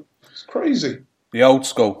 So it's crazy. The old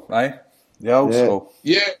school, eh? The old school.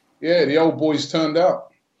 Yeah. The old boys turned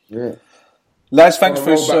out. Yeah. Lads, thanks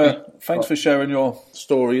for sharing your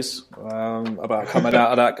stories about coming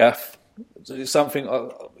out of that gaff. It's something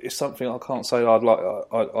I can't say I'd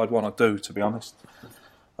want to do, to be honest.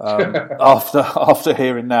 After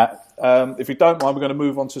hearing that, if you don't mind, we're going to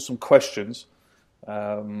move on to some questions.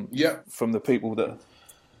 From the people the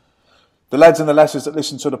lads and the lasses that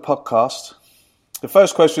listen to the podcast. The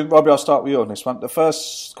first question, Robbie, I'll start with you on this one. The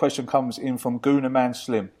first question comes in from Gooner Man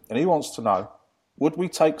Slim, and he wants to know: would we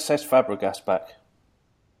take Cesc Fabregas back?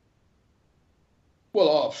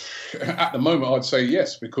 Well, at the moment, I'd say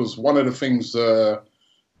yes, because one of the things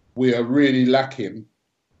we are really lacking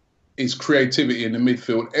is creativity in the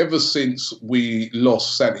midfield. Ever since we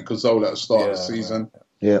lost Santi Cazorla at the start of the season,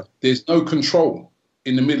 there's no control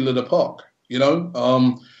in the middle of the park.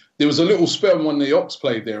 There was a little spell when the Ox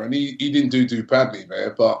played there, and he didn't do badly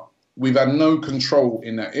there, but we've had no control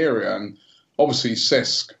in that area. And obviously,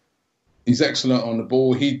 Cesc, he's excellent on the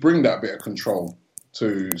ball. He'd bring that bit of control.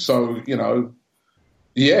 to. So,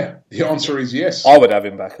 yeah, the answer is yes. I would have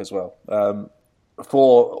him back as well.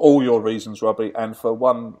 For all your reasons, Robbie, and for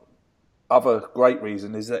one other great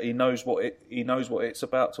reason is that he knows what it's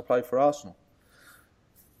about to play for Arsenal.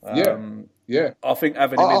 Yeah. I think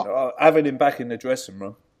having him back in the dressing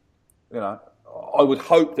room, I would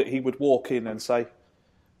hope that he would walk in and say,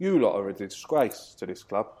 "You lot are a disgrace to this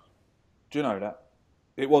club. Do you know that?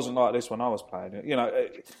 It wasn't like this when I was playing it."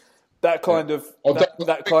 That kind of speech.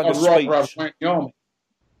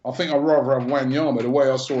 I think I'd rather have Wanyama the way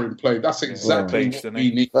I saw him play. That's exactly what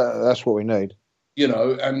we need. That's what we need.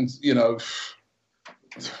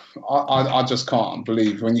 I just can't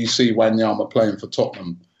believe when you see Wanyama playing for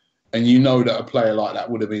Tottenham, and you know that a player like that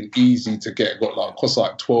would have been easy to get, cost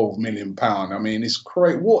like £12 million. I mean, it's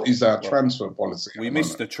great. What is our transfer policy? We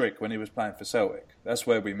missed the trick when he was playing for Celtic. That's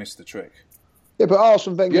where we missed the trick. Yeah, but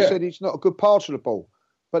Arsene Wenger said he's not a good passer of the ball.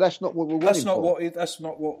 But that's not what we're winning for. That's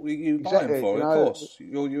not what you buy him for. Of course,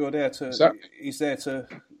 you're there to. Exactly. He's there to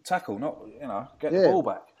tackle, not get the ball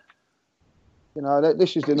back.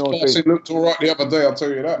 This is the noise. He looked all right the other day. I'll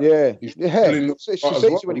tell you that. Yeah, it's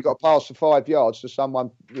easy when you got to pass for 5 yards to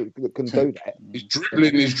someone that can do that. His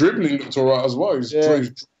dribbling looked all right as well. He's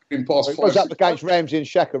dribbling past 5. It was up against Ramsey and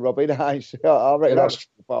Xhaka, Robbie. I reckon that's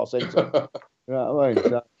the pass into. You know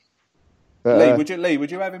what I mean? Lee,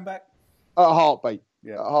 would you have him back? At a heartbeat.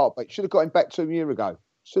 Yeah. At a heartbeat. Should have got him back 2 years ago.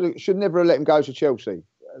 Should never have let him go to Chelsea.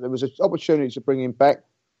 There was an opportunity to bring him back.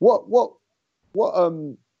 What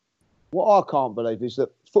I can't believe is that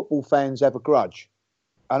football fans have a grudge,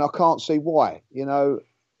 and I can't see why. At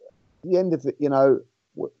the end of it,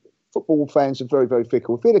 football fans are very, very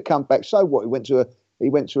fickle. If he'd have come back, so what? He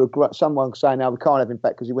went to a someone saying, "No, we can't have him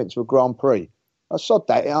back because he went to a Grand Prix." I sod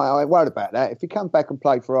that. I ain't worried about that. If he come back and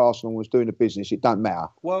played for Arsenal and was doing the business, it don't matter.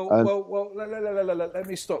 Well, let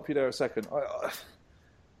me stop you there a second.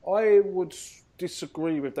 I would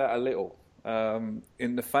disagree with that a little,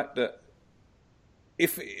 in the fact that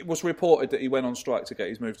if it was reported that he went on strike to get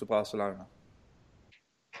his move to Barcelona,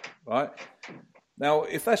 right? Now,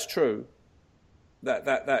 if that's true,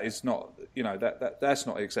 that is not, that's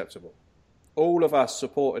not acceptable. All of us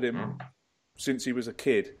supported him since he was a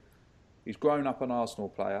kid. He's grown up an Arsenal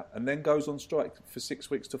player and then goes on strike for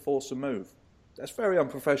 6 weeks to force a move. That's very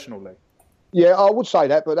unprofessional, Lee. Yeah, I would say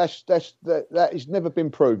that, but that has never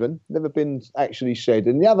been proven, never been actually said.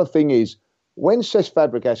 And the other thing is, when Cesc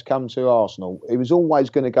Fabregas come to Arsenal, he was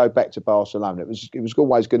always going to go back to Barcelona. It was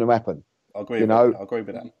always going to happen. I agree with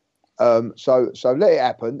that. So let it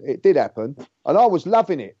happen. It did happen, and I was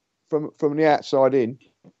loving it from the outside in.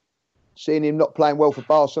 Seeing him not playing well for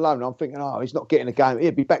Barcelona, I'm thinking, he's not getting a game.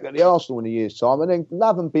 He'll be back at the Arsenal in a year's time. And then,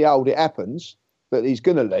 love and behold, it happens that he's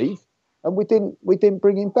going to leave, and we didn't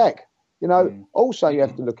bring him back. Also you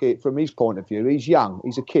have to look at it from his point of view. He's young.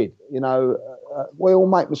 He's a kid. We all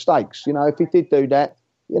make mistakes. If he did do that,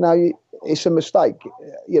 it's a mistake.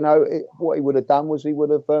 What he would have done was he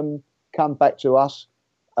would have come back to us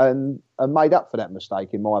and made up for that mistake,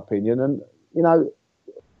 in my opinion. And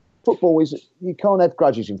football is, you can't have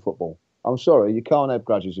grudges in football. I'm sorry, you can't have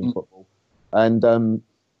grudges in football. And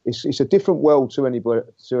it's a different world to any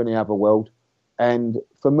other world. And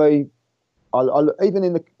for me, I even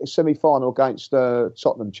in the semi-final against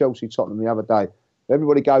Chelsea-Tottenham the other day,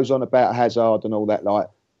 everybody goes on about Hazard and all that. Like,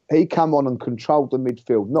 he come on and controlled the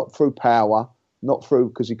midfield, not through power, not through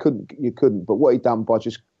because you couldn't. But what he done by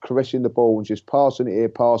just caressing the ball and just passing it here,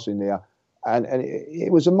 passing there. And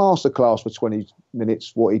it was a masterclass for 20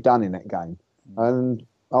 minutes, what he done in that game. And,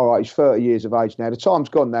 all right, he's 30 years of age now. The time's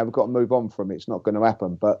gone now. We've got to move on from it. It's not going to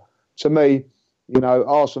happen. But to me,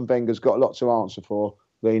 Arsene Wenger's got a lot to answer for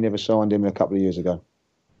that he never signed him a couple of years ago.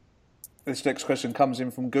 This next question comes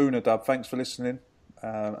in from Goonadub. Thanks for listening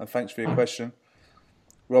and thanks for your question.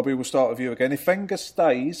 Robbie, we'll start with you again. If Wenger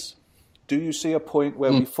stays, do you see a point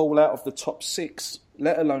where we fall out of the top 6,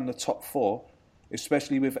 let alone the top 4,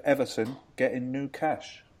 especially with Everton getting new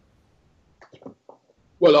cash?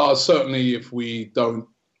 Well, certainly if we don't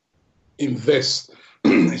invest,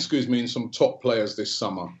 in some top players this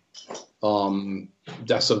summer,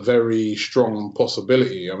 that's a very strong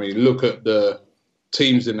possibility. I mean, look at the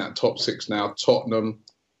teams in that top 6 now: Tottenham,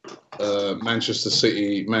 Manchester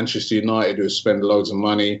City, Manchester United, who spend loads of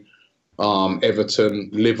money, Everton,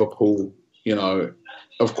 Liverpool.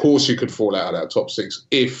 Of course you could fall out of that top 6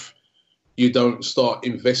 if you don't start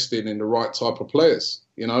investing in the right type of players,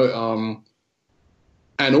 and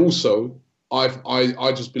also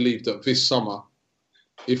I just believe that this summer,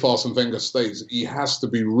 if Arsene Wenger stays, he has to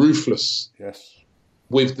be ruthless. Yes.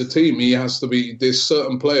 With the team. He has to be. There's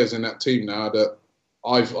certain players in that team now that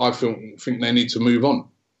I think they need to move on.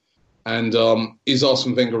 And is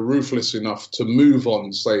Arsene Wenger ruthless enough to move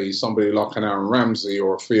on, say, somebody like an Aaron Ramsey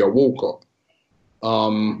or a Theo Walcott?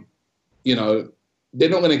 You know, they're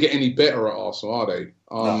not going to get any better at Arsenal, are they?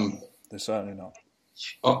 No, they're certainly not.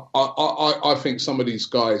 I think some of these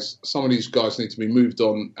guys need to be moved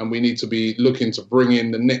on, and we need to be looking to bring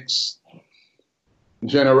in the next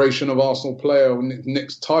generation of Arsenal player,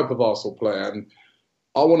 next type of Arsenal player. And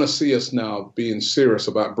I want to see us now being serious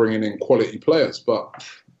about bringing in quality players. But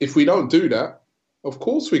if we don't do that, of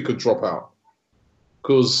course we could drop out.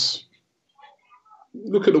 Because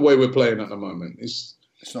look at the way we're playing at the moment. It's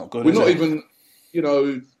not good. We're not even, you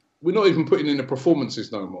know, we're not even putting in the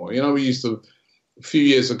performances no more. You know, we used to, a few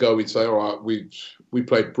years ago, we'd say, all right, we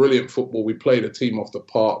played brilliant football. We played a team off the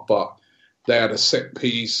park, but they had a set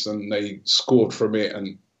piece and they scored from it.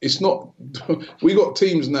 And it's not, we got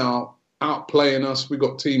teams now outplaying us. We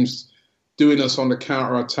got teams doing us on the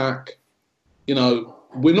counter attack. You know,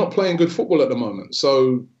 we're not playing good football at the moment.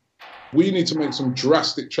 So we need to make some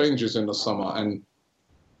drastic changes in the summer. And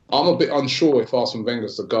I'm a bit unsure if Arsene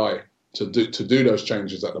Wenger's the guy to do those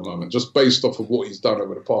changes at the moment, just based off of what he's done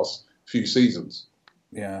over the past few seasons.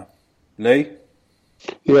 Yeah. Lee?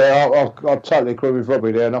 Yeah, I totally agree with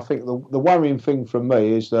Robbie there, and I think the worrying thing from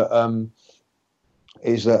me is that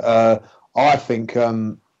I think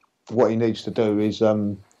what he needs to do is,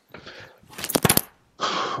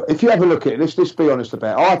 if you have a look at it, let's be honest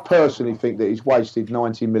about it. I personally think that he's wasted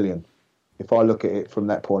 90 million. If I look at it from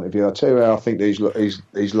that point of view, I tell you how I think that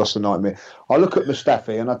he's lost a nightmare. I look at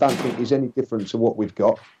Mustafi, and I don't think he's any different to what we've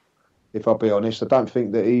got. If I'll be honest, I don't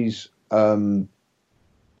think that he's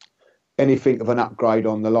anything of an upgrade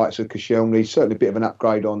on the likes of Koscielny. He's certainly a bit of an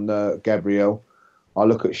upgrade on Gabriel. I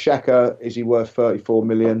look at Xhaka. Is he worth 34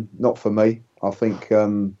 million? Not for me. I think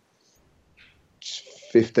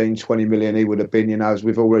 15, 20 million he would have been. You know, as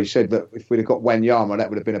we've already said, that if we'd have got Wanyama, that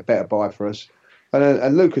would have been a better buy for us.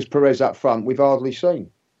 And Lucas Perez up front, we've hardly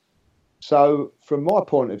seen. So, from my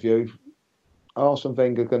point of view, Arsene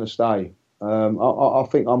Wenger going to stay. I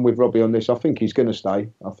think I'm with Robbie on this. I think he's going to stay.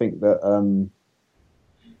 I think that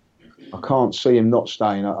I can't see him not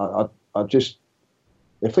staying. I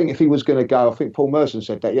think if he was going to go, I think Paul Merson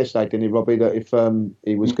said that yesterday, didn't he, Robbie? That if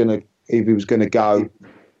he was going to go,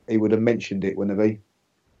 he would have mentioned it, wouldn't he?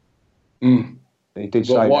 Mm. He did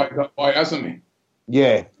say that. Why hasn't he?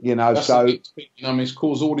 Yeah, you know. That's so it's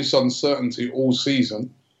caused all this uncertainty all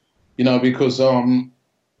season. You know, because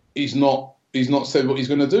he's not said what he's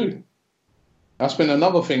going to do. That's been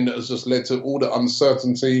another thing that has just led to all the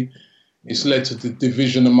uncertainty. It's led to the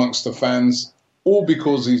division amongst the fans, all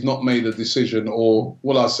because he's not made a decision. Or,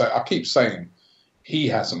 I keep saying he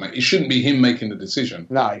hasn't made. It shouldn't be him making the decision.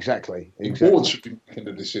 No, exactly. The board should be making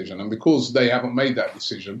the decision, and because they haven't made that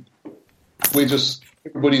decision,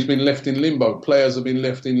 everybody's been left in limbo. Players have been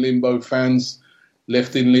left in limbo. Fans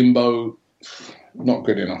left in limbo. Not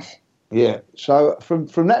good enough. Yeah. So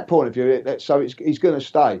from that point of view, he's going to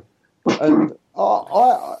stay. And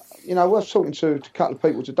I was talking to a couple of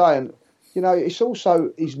people today, and you know, it's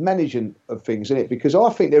also his managing of things, isn't it? Because I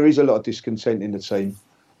think there is a lot of discontent in the team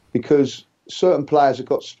because certain players have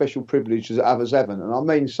got special privileges that others haven't. And I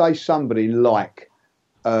mean, say somebody like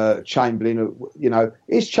Chamberlain, you know,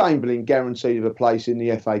 is Chamberlain guaranteed of a place in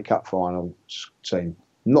the FA Cup final team?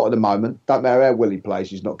 Not at the moment. Don't matter how well he plays,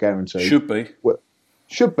 he's not guaranteed. Should be. Well,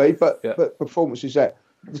 should be, but performance is that.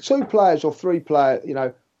 The two players or three players, you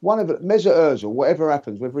know, one of it, Mesut Ozil, whatever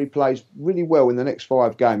happens, whether he plays really well in the next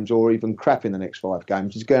 5 games or even crap in the next 5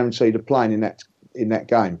 games, he's guaranteed of playing in that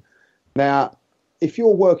game. Now, if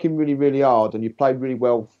you're working really, really hard and you play really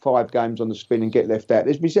well 5 games on the spin and get left out,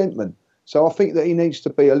 there's resentment. So I think that he needs to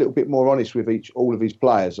be a little bit more honest with all of his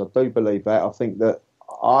players. I do believe that. I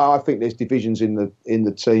think there's divisions in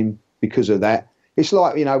the team because of that. It's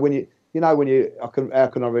like, how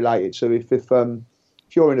can I relate it to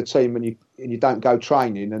if you're in a team and you don't go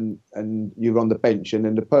training and you're on the bench and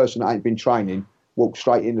then the person that ain't been training walks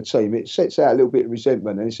straight in the team, it sets out a little bit of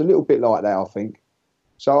resentment, and it's a little bit like that, I think.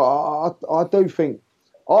 So I do think,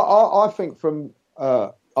 I think from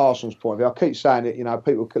Arsenal's point of view, I keep saying it, you know,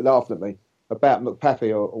 people keep laughing at me about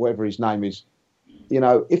McPaffy or whatever his name is. You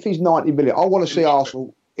know, if he's 90 million, I want to see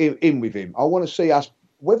Arsenal in with him. I want to see us,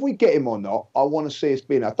 whether we get him or not, I want to see us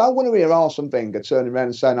being. I don't want to hear Arsene Wenger turning around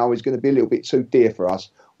and saying, oh, he's going to be a little bit too dear for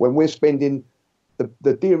us when we're spending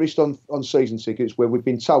the dearest on season tickets, where we've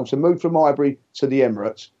been told to move from Highbury to the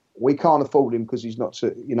Emirates. We can't afford him because he's not,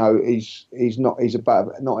 he's not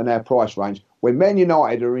in our price range. When Man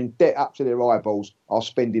United are in debt up to their eyeballs, are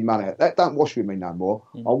spending money. That don't wash with me no more.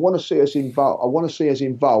 I want to see us involved. I want to see us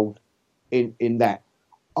involved in that.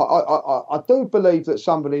 I do believe that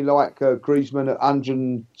somebody like Griezmann at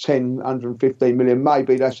 110, 115 million,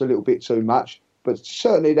 maybe that's a little bit too much. But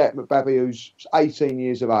certainly that Mbappe, who's 18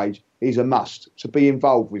 years of age, is a must to be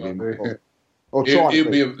involved with him. Or try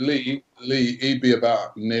he'd be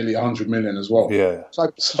about nearly 100 million as well. Yeah.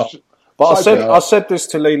 I said this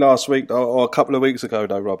to Lee last week or a couple of weeks ago,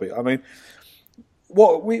 though, Robbie. I mean,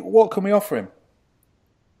 what can we offer him?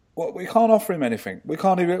 We can't offer him anything. We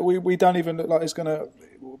can't even. We don't even look like he's going to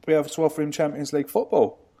be able to offer him Champions League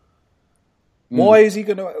football. Why is he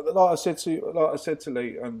going to? Like I said to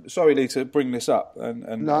Lee, and sorry Lee to bring this up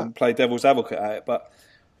and play devil's advocate at it, but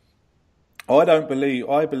I don't believe.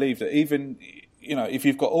 I believe that even if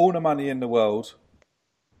you've got all the money in the world,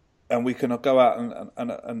 and we can go out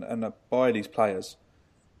and buy these players.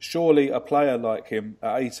 Surely a player like him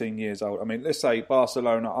at 18 years old, I mean, let's say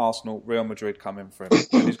Barcelona, Arsenal, Real Madrid come in for him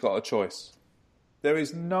and he's got a choice. There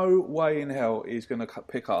is no way in hell he's going to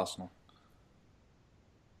pick Arsenal.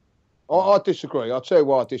 I disagree. I'll tell you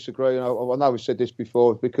why I disagree. I know we've said this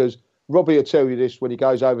before, because Robbie will tell you this when he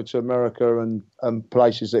goes over to America and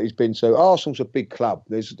places that he's been to. Arsenal's a big club.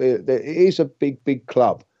 It is a big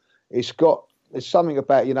club. There's something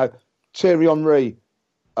about, Thierry Henry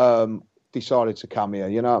decided to come here.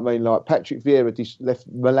 You know what I mean? Like Patrick Vieira left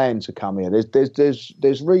Milan to come here.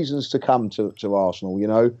 There's reasons to come to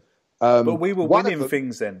Arsenal. But we were winning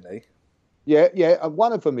things then, Lee. Yeah. And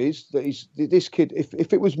one of them is that this kid.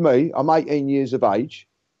 If it was me, I'm 18 years of age,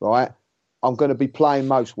 right? I'm going to be playing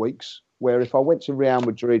most weeks. Where if I went to Real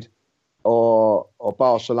Madrid or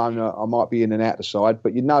Barcelona, I might be in and out the side.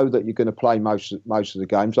 But you know that you're going to play most of the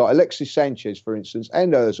games. Like Alexis Sanchez, for instance,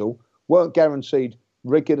 and Ozil weren't guaranteed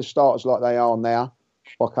regular starters like they are now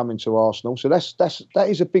by coming to Arsenal. So that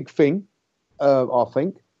is a big thing, I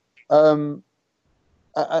think. And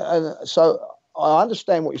so I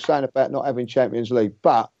understand what you're saying about not having Champions League,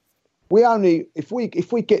 but we only if we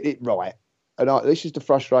get it right, and this is the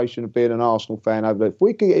frustration of being an Arsenal fan over there. If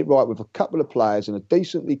we can get it right with a couple of players and a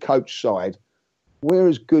decently coached side, we're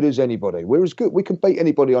as good as anybody. We're as good. We can beat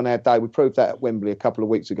anybody on our day. We proved that at Wembley a couple of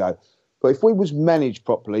weeks ago. But if we was managed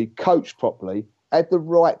properly, coached properly, had the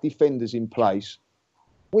right defenders in place,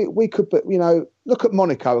 we could. Look at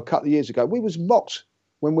Monaco a couple of years ago. We was mocked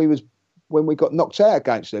when we got knocked out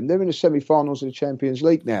against them. They're in the semi-finals of the Champions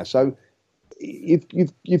League now. So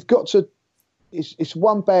you've got to. It's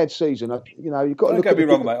one bad season. You've got to. Don't get me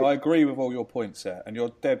wrong, mate. I agree with all your points there, and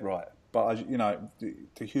you're dead right. But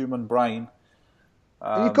the human brain.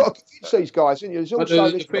 You've got to convince these guys, haven't you?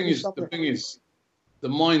 The thing is, the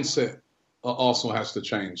mindset at Arsenal has to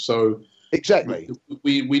change. So exactly,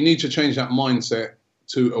 we need to change that mindset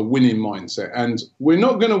to a winning mindset, and we're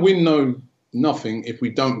not going to win nothing if we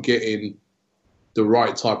don't get in the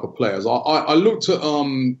right type of players. I looked at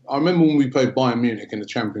I remember when we played Bayern Munich in the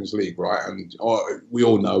Champions League, right? And we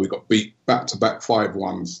all know we got beat back-to-back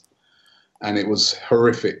 5-1s, and it was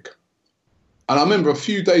horrific. And I remember a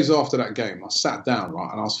few days after that game, I sat down, right,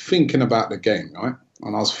 and I was thinking about the game, right?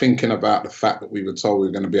 And I was thinking about the fact that we were told we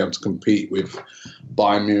were going to be able to compete with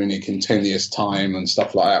Bayern Munich in 10 years' time and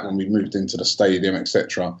stuff like that when we moved into the stadium,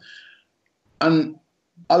 etc. And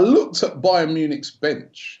I looked at Bayern Munich's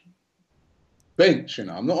bench,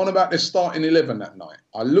 I'm not on about their starting 11 that night.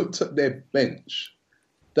 I looked at their bench.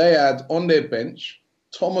 They had on their bench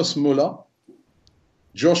Thomas Muller,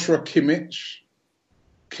 Joshua Kimmich,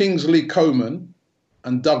 Kingsley Coman,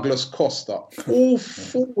 and Douglas Costa. All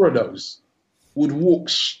four of those would walk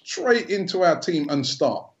straight into our team and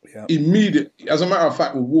start immediately. As a matter of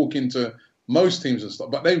fact, would walk into most teams and start,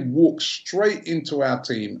 but they walk straight into our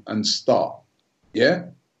team and start. Yeah?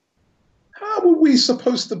 How were we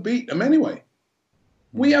supposed to beat them anyway?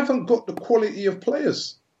 We haven't got the quality of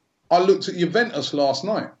players. I looked at Juventus last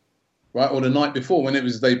night, right, or the night before when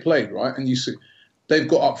they played, right, and you see they've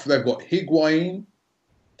got Higuain,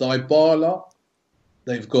 Dybala,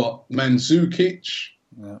 they've got Mandzukic,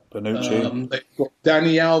 Bonucci, they've got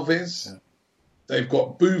Dani Alves, they've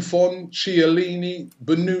got Buffon, Chiellini,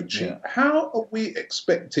 Bonucci. Yeah. How are we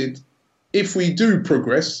expected, if we do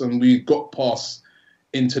progress and we got past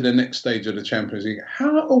into the next stage of the Champions League,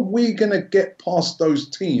 how are we going to get past those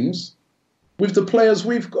teams with the players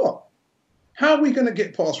we've got? How are we going to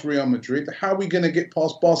get past Real Madrid? How are we going to get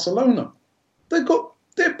past Barcelona?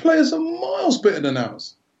 Their players are miles better than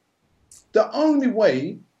ours. The only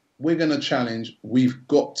way we're going to challenge, we've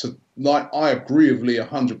got to, I agree with Lee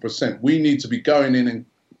 100%. We need to be going in, and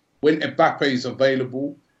when Mbappe is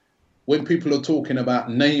available, when people are talking about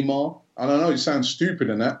Neymar, and I know it sounds stupid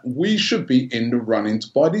in that, we should be in the running to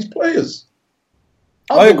buy these players.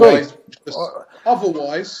 I agree.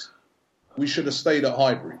 Otherwise, we should have stayed at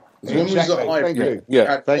Highbury. When we was at Highbury,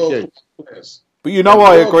 thank you. Players. But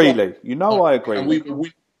I agree, Lee. I agree. And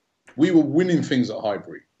we were winning things at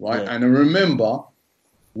Highbury, right? Yeah. And I remember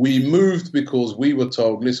we moved because we were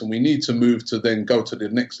told, listen, we need to move to then go to the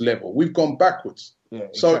next level. We've gone backwards. Yeah,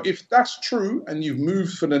 exactly. So if that's true and you've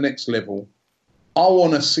moved for the next level, I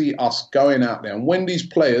want to see us going out there. And when these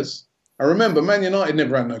players, I remember Man United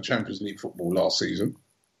never had no Champions League football last season.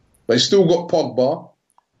 They still got Pogba.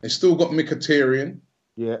 They still got Mkhitaryan.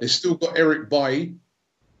 Yeah. They still got Eric Bailly.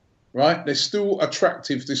 Right? They're still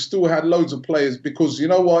attractive. They still had loads of players because, you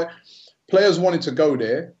know why? Players wanted to go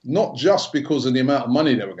there, not just because of the amount of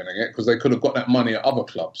money they were going to get, because they could have got that money at other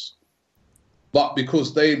clubs, but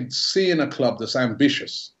because they see in a club that's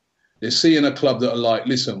ambitious. They're seeing a club that are like,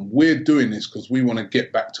 listen, we're doing this because we want to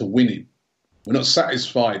get back to winning. We're not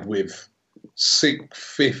satisfied with 6th,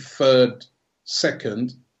 5th, 3rd,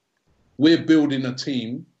 2nd. We're building a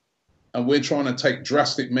team and we're trying to take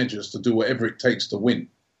drastic measures to do whatever it takes to win.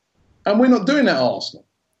 And we're not doing that at Arsenal.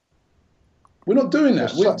 We're not doing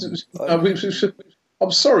that.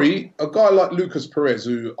 I'm sorry, a guy like Lucas Perez,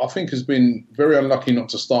 who I think has been very unlucky not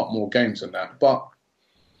to start more games than that, but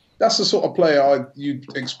that's the sort of player you'd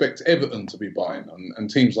expect Everton to be buying and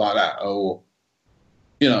teams like that, or,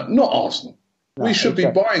 not Arsenal. No, we should be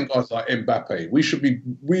buying guys like Mbappe. We should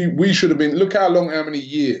have been, look how many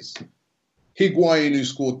years. Higuain, who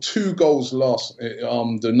scored 2 goals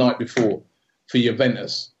the night before for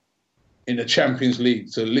Juventus in the Champions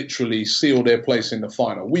League to literally seal their place in the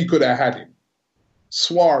final. We could have had him.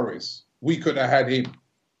 Suarez, we could have had him.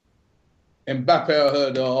 Mbappe, I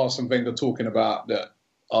heard Arsene Wenger talking about that.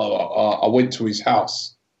 I went to his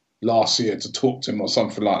house last year to talk to him or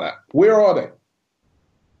something like that. Where are they?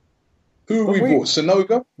 Who we bought?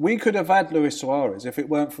 Sonoga? We could have had Luis Suarez if it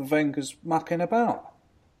weren't for Wenger's mucking about.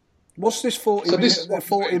 What's this 40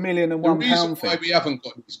 million and £1 thing?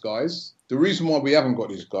 The reason why we haven't got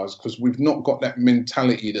these guys, because we've not got that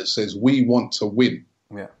mentality that says we want to win.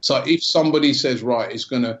 Yeah. So if somebody says, right,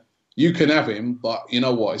 you can have him, but you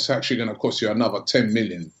know what, it's actually going to cost you another 10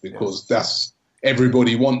 million because that's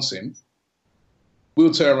everybody wants him.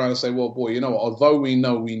 We'll turn around and say, well, boy, you know what, although we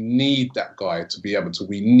know we need that guy to be able to,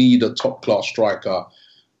 we need a top-class striker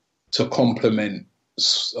to complement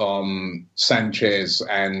Sanchez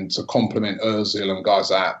and to complement Ozil and guys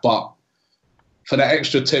like that. But for that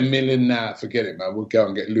extra 10 million now, forget it, man. We'll go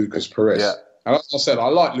and get Lucas Perez. Yeah. And as I said, I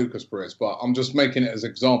like Lucas Perez, but I'm just making it as an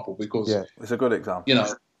example because... Yeah, it's a good example.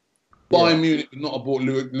 Bayern Munich would not have bought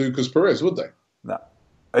Lucas Perez, would they? No.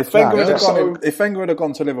 If Wenger had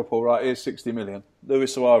gone to Liverpool, right, here's 60 million,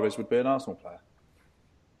 Luis Suarez would be an Arsenal player.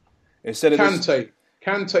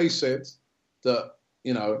 Kante said that,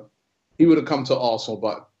 he would have come to Arsenal,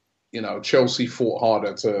 but, Chelsea fought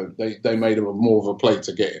harder they made him more of a play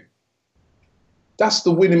to get him. That's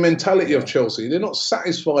the winning mentality of Chelsea. They're not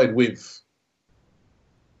satisfied with,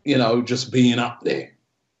 just being up there.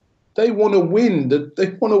 They want to win.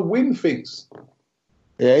 They want to win things.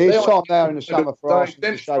 Yeah, it's time now in the summer for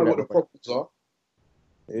Arsenal to show what the problems are.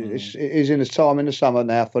 It is in the time in the summer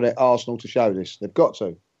now for the Arsenal to show this. They've got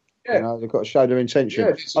to. Yeah. They've got to show their intention.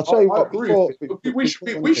 Yeah, I'll tell you what. We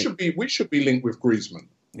should be linked with Griezmann.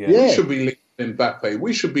 Yeah. We should be linked with Mbappe.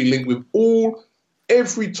 We should be linked with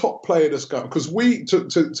every top player that's going. Because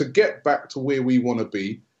to get back to where we want to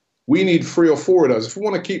be, we need 3 or 4 of those. If we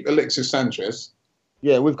want to keep Alexis Sanchez,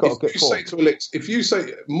 we've got to get forward. If you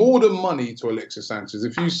say more than money to Alexis Sanchez,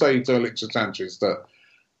 if you say to Alexis Sanchez that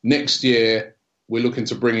next year we're looking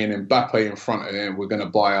to bring in Mbappe in front of him, we're going to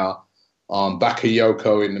buy our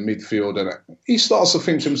Bakayoko in the midfield, and he starts to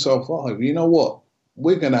think to himself, oh, you know what?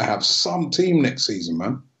 We're going to have some team next season,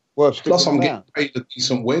 man. Well, plus I'm getting paid a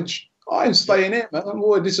decent wage. I ain't staying here, man.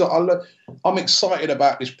 I'm excited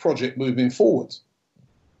about this project moving forward.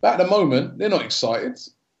 But at the moment, they're not excited.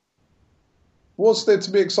 What's there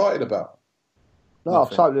to be excited about? No, I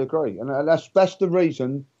totally agree, and that's the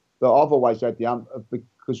reason that I've always had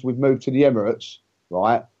because we've moved to the Emirates,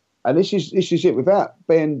 right? And this is it. Without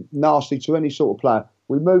being nasty to any sort of player,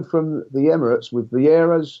 we moved from the Emirates with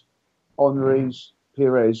Vieiras, Henrys,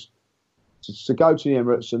 Perez to go to the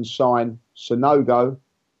Emirates and sign Sonogo,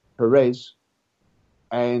 Perez,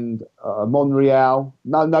 and Monreal.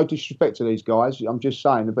 No disrespect to these guys. I'm just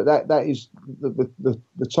saying, but that is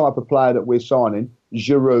the type of player that we're signing.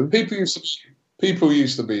 Giroud. People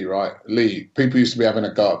used to be right, Lee. People used to be having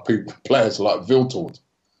a go at players like Viltord.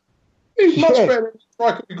 He's much better than the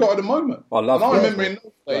striker we got at the moment. I remember in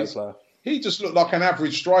those days, he just looked like an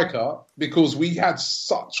average striker because we had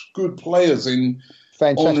such good players in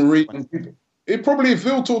Henry. If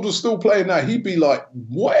Viltord was still playing now, he'd be like,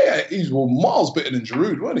 he's miles better than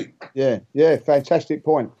Giroud, wasn't he? Yeah, fantastic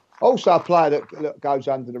point. Also, a player that goes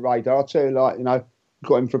under the radar. I'll tell you,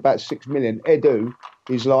 got him for about 6 million. Edu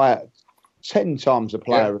is like 10 times the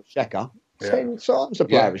player of Xhaka. 10 times the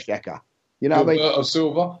player of Xhaka. You know what I mean? Of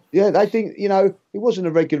Silva. Yeah, they think, he wasn't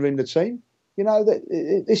a regular in the team.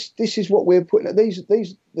 This is what we're putting.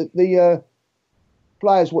 The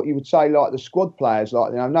players, what you would say, like the squad players,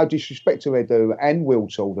 no disrespect to Edu and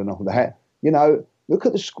Wiltord and all that. Look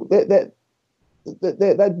at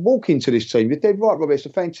they'd walk into this team. You're dead right, Robbie. It's a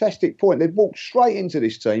fantastic point. They'd walk straight into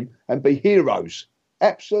this team and be heroes.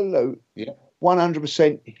 Absolute,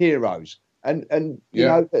 100% heroes. And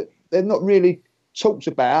they're not really talked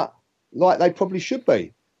about like they probably should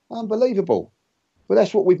be. Unbelievable. But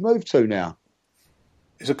that's what we've moved to now.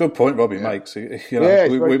 It's a good point Robbie makes. We might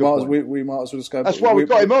as well just go. That's why we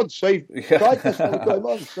got him on, Steve. Right? That's why we got him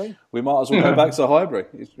on, Steve. We might as well go back to Highbury.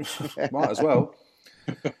 Might as well.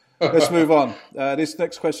 Let's move on. This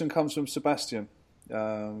next question comes from Sebastian.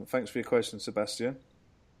 Thanks for your question, Sebastian.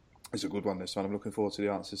 It's a good one, this one. I'm looking forward to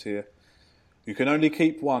the answers here. You can only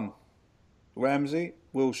keep one. Ramsey,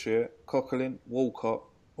 Wilshere, Coquelin, Walcott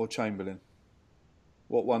or Chamberlain.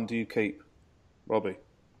 What one do you keep? Robbie?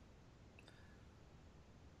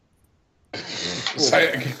 Say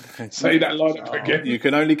it again. Say that lineup again. You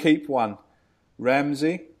can only keep one.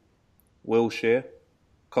 Ramsey, Wilshere,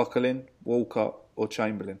 Coquelin, Walcott or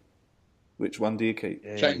Chamberlain. Which one do you keep?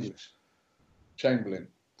 Chamberlain.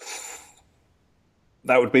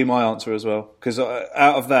 That would be my answer as well. Because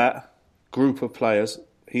out of that group of players,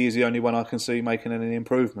 he is the only one I can see making any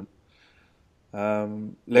improvement.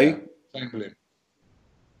 Lee? Chamberlain.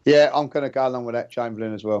 Yeah, I'm going to go along with that.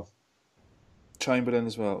 Chamberlain as well. Chamberlain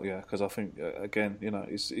as well, yeah. Because I think, again,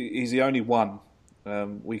 he's the only one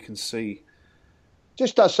we can see.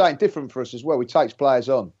 Just does something different for us as well. He takes players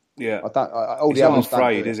on. Yeah, he's not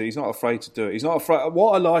afraid, is he? He's not afraid to do it. He's not afraid.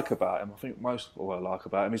 What I like about him, I think most of what I like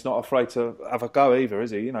about him, he's not afraid to have a go either,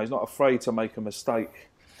 is he? He's not afraid to make a mistake.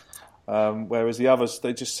 Whereas the others,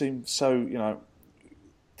 they just seem so,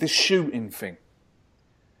 this shooting thing.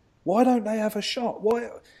 Why don't they have a shot?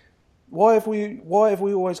 Why have we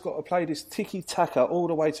always got to play this tiki-taka all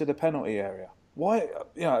the way to the penalty area? Why?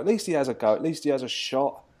 At least he has a go. At least he has a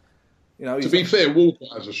shot. To be fair, Walcott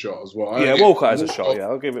has a shot as well. Yeah, Walcott has a shot. Yeah,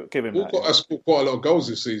 I'll give him that. Walcott has scored quite a lot of goals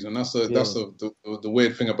this season. That's the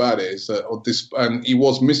weird thing about it is that and he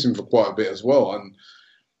was missing for quite a bit as well. And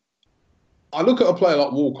I look at a player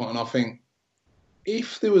like Walcott and I think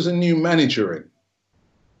if there was a new manager in,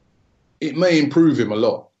 it may improve him a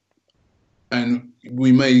lot, and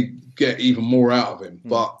we may get even more out of him.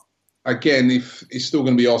 But again, if it's still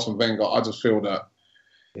going to be Arsene Wenger, I just feel that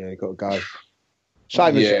you got to go.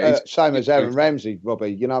 Same as Aaron Ramsey,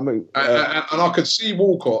 Robbie. You know what I mean? And I could see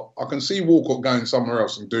Walcott. I can see Walcott going somewhere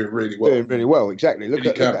else and doing really well. Doing really well, exactly. Look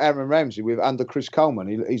at Aaron Ramsey under Chris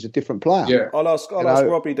Coleman. He's a different player. Yeah. I'll ask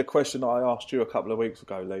Robbie the question that I asked you a couple of weeks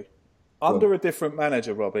ago, Lee. Under a different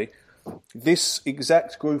manager, Robbie, this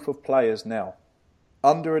exact group of players now,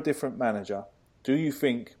 under a different manager, do you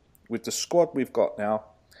think with the squad we've got now,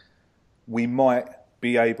 we might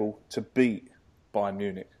be able to beat Bayern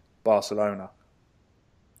Munich, Barcelona?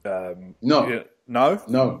 No. Yeah.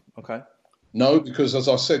 No? Okay. No, because as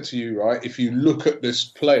I said to you, right, if you look at this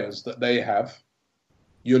players that they have,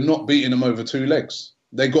 you're not beating them over two legs.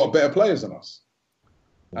 They got better players than us.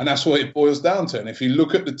 And that's what it boils down to. And if you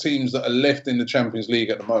look at the teams that are left in the Champions League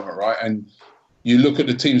at the moment, right, and you look at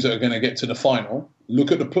the teams that are going to get to the final,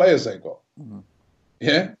 look at the players they got. Mm-hmm.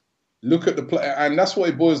 Yeah? Look at the player. And that's what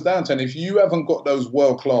it boils down to. And if you haven't got those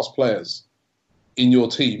world-class players in your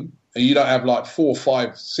team, and you don't have like 4,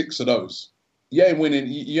 5, 6 of those, you ain't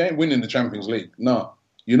winning the Champions League. No.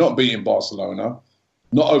 You're not beating Barcelona.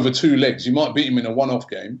 Not over two legs. You might beat them in a one-off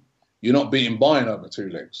game. You're not beating Bayern over two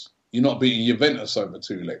legs. You're not beating Juventus over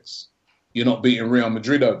two legs. You're not beating Real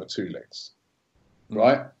Madrid over two legs.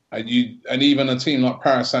 Right? And even a team like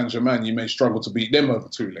Paris Saint-Germain, you may struggle to beat them over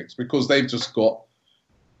two legs because they've just got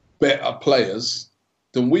better players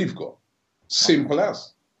than we've got. Simple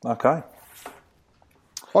as. Okay.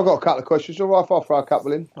 I've got a couple of questions. All right, I'll throw a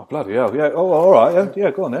couple in. Oh, bloody hell. Yeah. Oh, all right.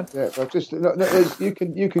 Yeah, go on then. Yeah,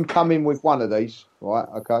 you can come in with one of these, right?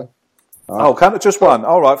 Okay. Right. Oh, can it just one?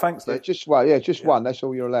 All right, thanks. Yeah, just one. Yeah, just one. That's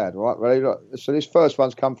all you're allowed, right? Ready? So this first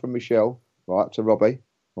one's come from Michelle, right, to Robbie,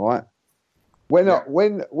 right?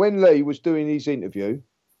 When Lee was doing his interview,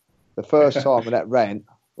 the first time of that rant,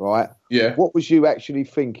 right? Yeah. What was you actually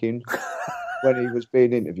thinking when he was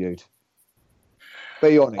being interviewed?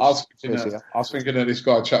 Be honest. I was thinking that this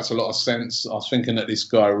guy chats a lot of sense. I was thinking that this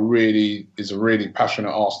guy really is a really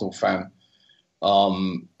passionate Arsenal fan.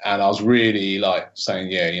 And I was really like saying,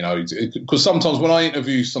 because sometimes when I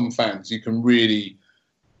interview some fans, you can really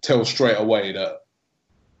tell straight away that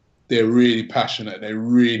they're really passionate, they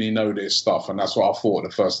really know their stuff, and that's what I thought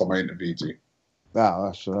the first time I interviewed you.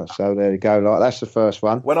 No, so there you go. Like that's the first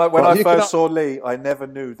one. When I first saw Lee, I never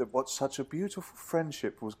knew that what such a beautiful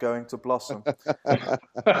friendship was going to blossom. Yeah.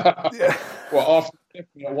 Well, after left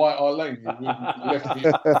at White Hart Lane, you left me.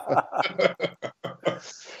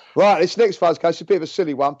 Right, this next one's a bit of a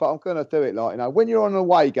silly one, but I'm going to do it. Like when you're on an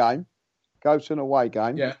away game, go to an away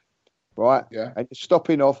game. Yeah. Right. Yeah. And you're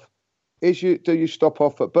stopping off. Do you stop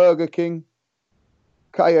off at Burger King,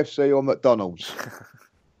 KFC, or McDonald's?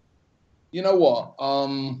 You know what?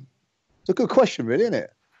 It's a good question, really, isn't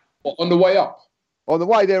it? What, on the way up? On the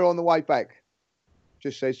way there, on the way back.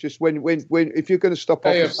 Just says when if you're going to stop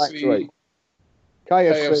off at factory,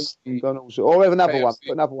 KFC, McDonald's, or have another one.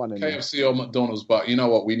 Put another one in KFC there. or McDonald's, but you know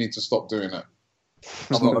what? We need to stop doing that.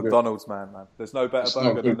 I'm a McDonald's man. There's no better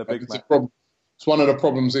burger than the Big Mac. It's one of the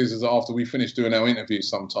problems is that after we finish doing our interviews,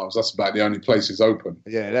 sometimes that's about the only places open.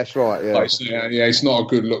 Yeah, that's right. Yeah, it's not a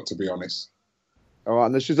good look, to be honest. All right,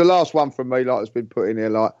 and this is the last one from me. Like has been put in here.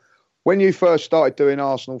 Like when you first started doing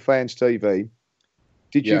Arsenal Fans TV,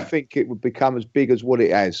 did you think it would become as big as what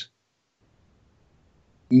it has?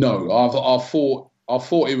 No, I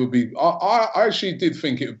thought it would be. I actually did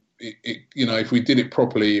think it. If we did it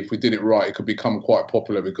properly, if we did it right, it could become quite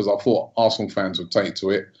popular because I thought Arsenal fans would take to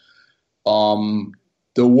it.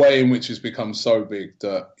 The way in which it's become so big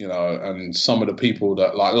that, and some of the people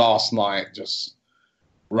that, like last night, just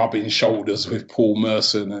rubbing shoulders with Paul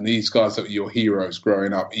Merson and these guys that were your heroes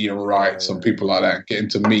growing up, Ian Wright, some people like that, getting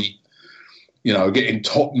to meet, getting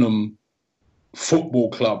Tottenham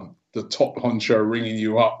Football Club, the top honcho ringing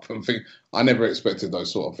you up and think, I never expected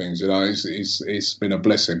those sort of things, it's been a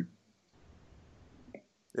blessing.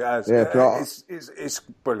 Yeah, it's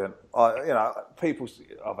brilliant. People,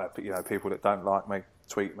 I've had people that don't like me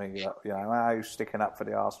tweet me, you're sticking up for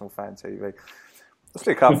the Arsenal Fan TV. I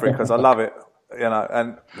stick up for it because I love it,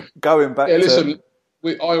 and going back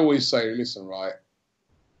I always say, listen, right,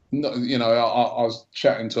 no, I was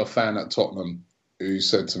chatting to a fan at Tottenham who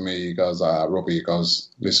said to me, he goes, Robbie, he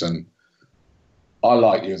goes, listen, I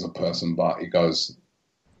like you as a person, but he goes,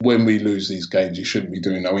 when we lose these games, you shouldn't be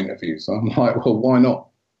doing no interviews. I'm like, well, why not?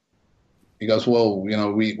 He goes, well,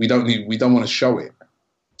 we don't want to show it.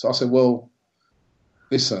 So I said, well,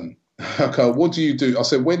 listen, okay, what do you do? I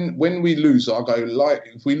said, when we lose, I go, like,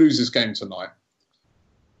 if we lose this game tonight,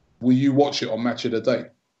 will you watch it on Match of the Day?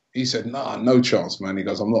 He said, nah, no chance, man. He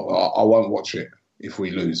goes, I won't watch it if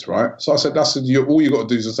we lose, right? So I said, all you got to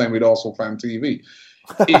do is the same with Arsenal Fan TV.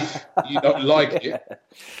 If you don't like it,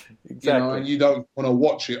 exactly. And you don't want to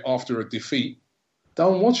watch it after a defeat,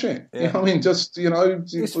 don't watch it. Yeah. You know what I mean? Just,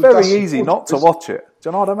 it's very easy not to watch it. Do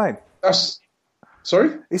you know what I mean?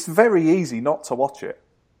 Sorry? It's very easy not to watch it.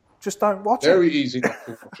 Just don't watch it. Very easy not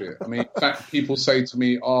to watch it. I mean, in fact, people say to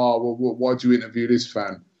me, why do you interview this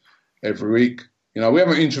fan every week? We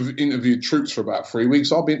haven't interviewed Troops for about 3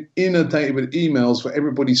 weeks. I've been inundated with emails for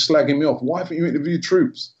everybody slagging me off. Why haven't you interviewed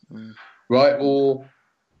Troops? Right? Or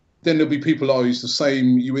then there'll be people,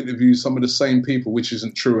 you interview some of the same people, which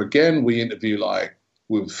isn't true. Again, we interview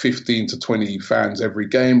with 15 to 20 fans every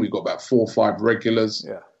game. We've got about 4 or 5 regulars.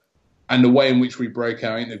 Yeah. And the way in which we break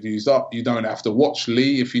our interviews up, you don't have to watch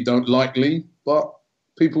Lee if you don't like Lee, but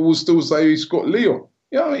people will still say he's got Lee on.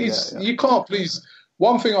 You can't please.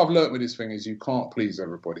 One thing I've learned with this thing is you can't please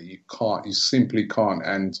everybody. You simply can't.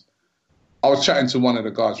 And I was chatting to one of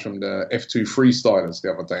the guys from the F2 Freestylers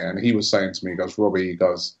the other day, and he was saying to me, he goes, Robbie,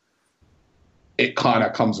 it kind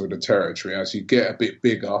of comes with the territory. As you get a bit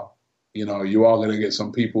bigger, you are going to get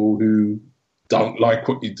some people who don't like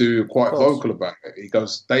what you do, are quite vocal about it. He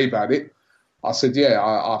goes, Dave had it. I said, yeah,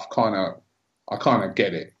 I kind of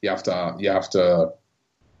get it. You have to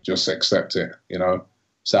just accept it,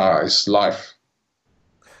 So it's life.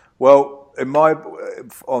 Well, on my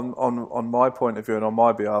point of view and on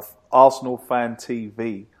my behalf, Arsenal Fan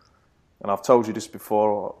TV, and I've told you this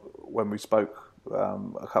before when we spoke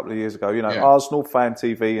a couple of years ago. Arsenal Fan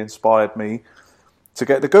TV inspired me to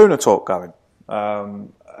get the Gooner Talk going.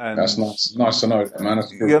 And that's nice to know, man.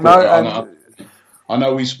 I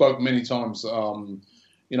know we spoke many times.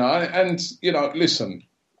 Listen,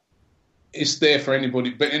 it's there for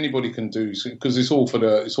anybody, but anybody can do, because it's all for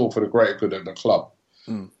the greater good of the club.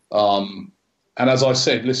 And as I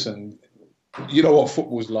said, listen, you know what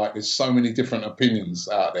football's like. There's so many different opinions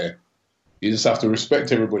out there. You just have to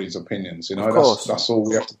respect everybody's opinions. That's all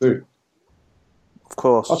we have to do. Of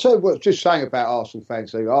course. I'll tell you what, just saying about Arsenal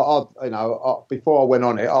fans, before I went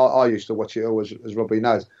on it, I used to watch it all, as Robbie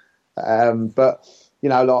knows. But you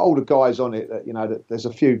know, like all the guys on it, that, you know, that there's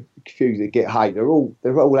a few that get hate. They're all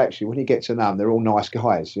actually, when you get to know them, they're all nice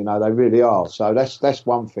guys. You know, they really are. So that's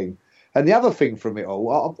one thing. And the other thing from it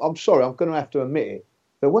all, I'm sorry, I'm going to have to admit it,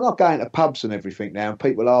 but when I go into pubs and everything now, and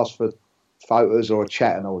people ask for photos or a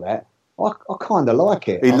chat and all that, I kind of like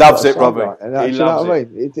it. He loves it, Robbie. He loves it. I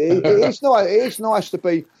mean? It's nice. It's nice to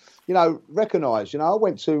be, you know, recognised. You know, I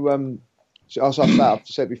went to, as I've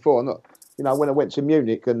said before, you know, when I went to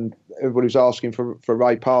Munich and everybody was asking for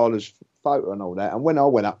Ray Parler's photo and all that, and when I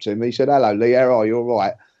went up to him, he said, "Hello, Lee, how are you? All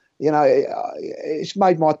right?" You know, it's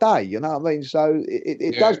made my day. You know what I mean? So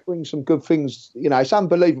it does bring some good things. You know, it's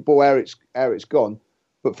unbelievable how it's gone.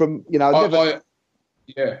 But from, you know, I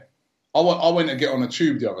went to get on a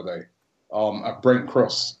tube the other day at Brent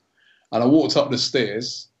Cross, and I walked up the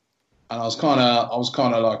stairs, and I was kind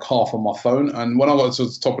of like half on my phone. And when I got to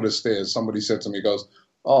the top of the stairs, somebody said to me, "Goes,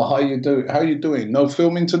 oh, how you doing? No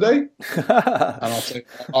filming today?" And I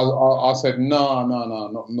said,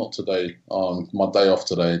 no, not today. My day off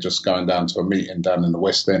today. Just going down to a meeting down in the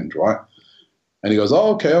West End, right? And he goes,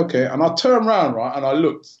 "Oh, okay." And I turned around, right, and I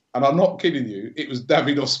looked, and I'm not kidding you, it was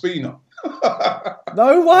David Ospina.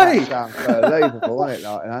 No way! That sounds unbelievable, isn't it?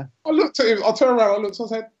 Like, you know? I looked at him. I turned around. I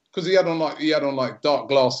said, because he had on like dark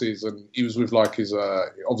glasses, and he was with like his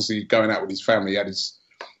obviously going out with his family. He had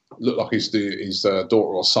looked like his daughter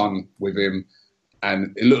or son with him,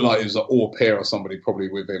 and it looked like it was an au pair or somebody probably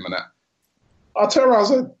with him. And that, I turned around and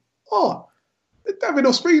said, "Oh, David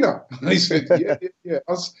Ospina." And he said, "Yeah."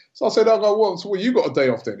 So I said, "I go, well, you got a day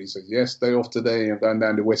off then?" He said, "Yes, day off today. I'm going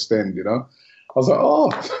down to West End." You know, I was like,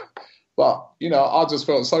 "Oh," but you know, I just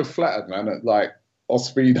felt so flattered, man. That, like,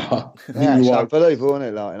 Ospina. Yeah, it's unbelievable, isn't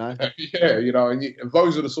it? Like, you know. Yeah, you know, and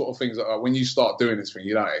those are the sort of things that when you start doing this thing,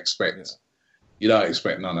 you don't expect. Yeah. You don't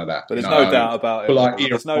expect none of that. But there's no doubt about it. Like,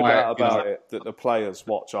 there's no doubt about it that the players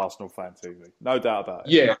watch Arsenal Fan TV. No doubt about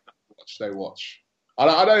it. Yeah, they watch. I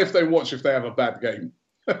don't know if they watch if they have a bad game.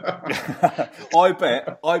 I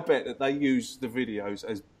bet that they use the videos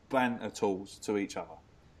as banter tools to each other.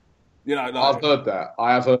 You know, like, I've heard that.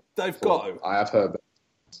 I have heard. They've got to. I have heard that.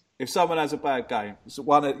 If someone has a bad game,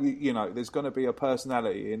 you know, there's going to be a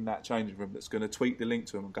personality in that changing room that's going to tweet the link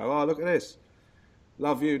to them and go, "Oh, look at this.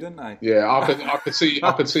 Love you, didn't they?" Yeah, I could see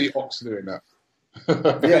Ox doing that.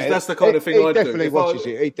 Yeah, that's the kind of thing I'd do. He definitely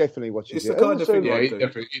watches it's it. The kind of thing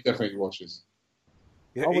he definitely watches.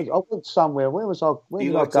 Yeah, I went somewhere. Where was I? He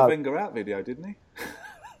liked the Wenger out video, didn't he?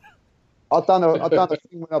 I done a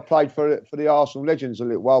thing when I played for the Arsenal Legends a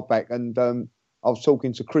little while back, and I was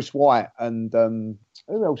talking to Chris White and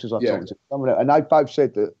who else was I talking to? And they both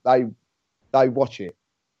said that they watch it.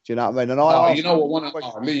 Do you know what I mean? And you know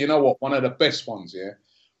what? Lee, you know what? One of the best ones,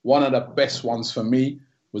 one of the best ones for me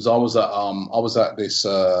was I was at this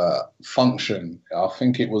function. I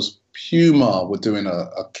think it was Puma were doing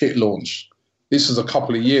a kit launch. This was a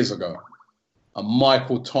couple of years ago, and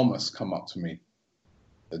Michael Thomas come up to me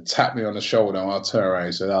and tapped me on the shoulder, and I turned around and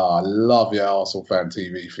he said, "Oh, I love your Arsenal Fan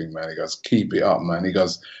TV thing, man." He goes, "Keep it up, man." He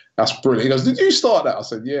goes, "That's brilliant." He goes, "Did you start that?" I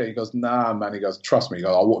said, "Yeah." He goes, "Nah, man." He goes, "Trust me." He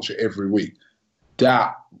goes, "I watch it every week."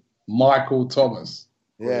 That Michael Thomas.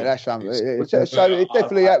 Yeah, that's something. So it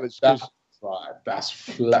definitely happens. That's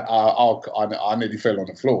flat. I nearly fell on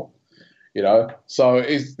the floor. You know, so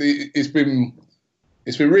it's been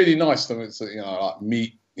really nice to like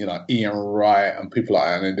meet Ian Wright and people like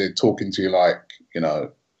that, and they're talking to you like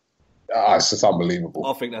it's just unbelievable.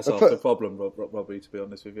 I think that's half the problem, Robbie. To be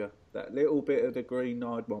honest with you, that little bit of the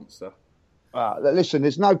green-eyed monster. Listen,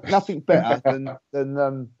 there's nothing better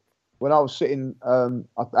than when I was sitting. I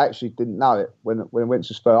actually didn't know it when I went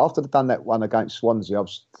to Spurs. After I'd done that one against Swansea,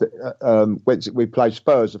 we played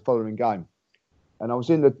Spurs the following game, and I was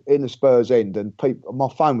in the Spurs end, and my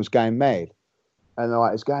phone was going mad. And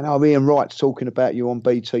it's going, "Oh, Ian Wright's talking about you on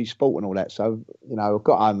BT Sport and all that." So, I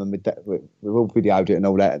got home and we all videoed it and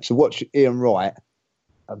all that. To watch Ian Wright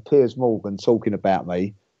and Piers Morgan talking about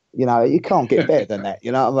me, you can't get better than that.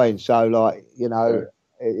 You know what I mean? So,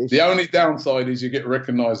 the only downside is you get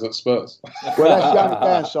recognised at Spurs. Well, that's the only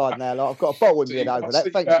downside now. I've got a bottle in me over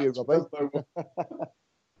that. Thank you, Robbie.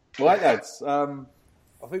 Right, lads.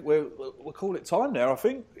 I think we'll call it time now. I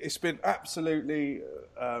think it's been absolutely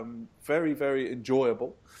very, very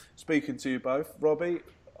enjoyable speaking to you both. Robbie,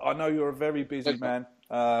 I know you're a very busy man.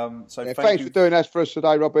 So thanks for doing that for us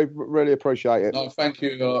today, Robbie. Really appreciate it. No, thank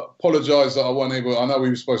you. Apologise that I wasn't able. I know we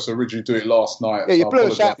were supposed to originally do it last night. Yeah, you blew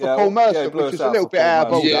us out for Paul Merson, which is a little bit out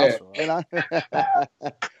of order.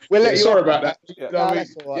 We'll let you. Sorry about that.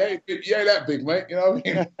 Yeah, that big, mate. You know what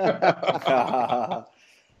I mean?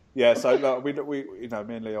 Yeah, so look, we me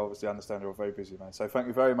and Lee obviously understand you're a very busy man. So thank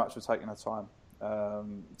you very much for taking the time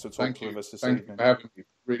to talk with us this evening. Thank you for having me.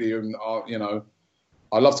 Really,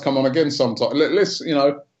 I'd love to come on again sometime. Let's,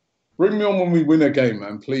 bring me on when we win a game,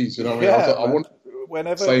 man. Please, I want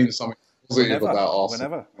whenever saying something positive about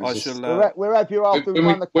Arsenal. I shall. We'll have you after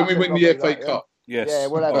when we win the FA Cup. Yes. Yeah,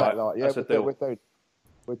 we'll have that. That's a deal.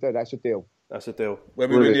 We'll do. That's a deal. That's a deal. When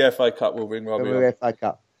we win the FA Cup, we'll ring Robbie. When we win the FA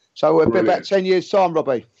Cup. So we'll be about 10 years' time,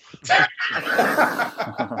 Robbie.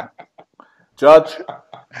 Judge.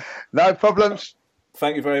 No problems.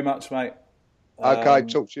 Thank you very much, mate. Okay,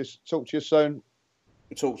 talk to you soon.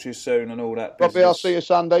 Talk to you soon and all that business. Robbie, I'll see you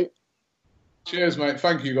Sunday. Cheers, mate.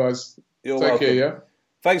 Thank you, guys. You're Take welcome. care, yeah?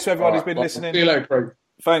 Thanks to everyone who's been listening. See you later, Craig.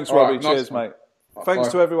 Thanks, Robbie. Cheers, mate. Thanks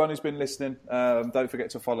Bye. to everyone who's been listening. Don't forget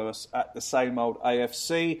to follow us at the Same Old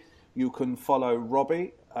AFC. You can follow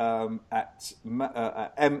Robbie at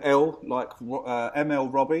ML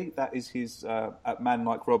ML Robbie. That is his at Man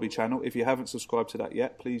Like Robbie channel. If you haven't subscribed to that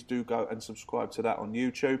yet, please do go and subscribe to that on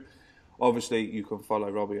YouTube. Obviously, you can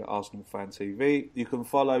follow Robbie at Arsenal Fan TV. You can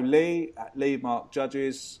follow Lee at Lee Mark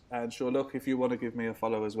Judges. And sure, look, if you want to give me a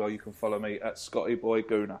follow as well, you can follow me at Scotty Boy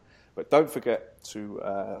Gooner. But don't forget to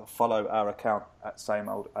follow our account at Same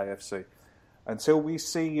Old AFC. Until we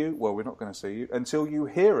see you, well, we're not going to see you, until you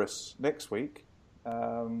hear us next week,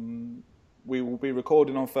 we will be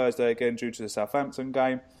recording on Thursday again due to the Southampton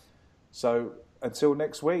game. So until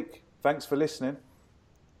next week, thanks for listening,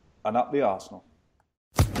 and up the Arsenal.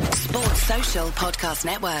 Sports Social Podcast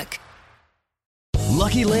Network.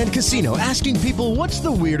 Lucky Land Casino, asking people, what's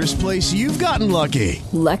the weirdest place you've gotten lucky?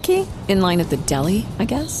 Lucky? In line at the deli, I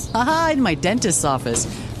guess? Aha, in my dentist's office.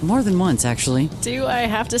 More than once, actually. Do I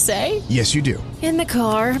have to say? Yes, you do. In the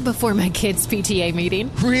car before my kids' PTA meeting.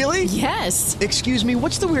 Really? Yes. Excuse me,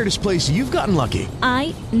 what's the weirdest place you've gotten lucky?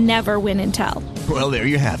 I never win and tell. Well, there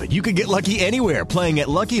you have it. You can get lucky anywhere, playing at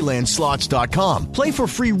LuckyLandSlots.com. Play for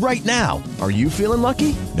free right now. Are you feeling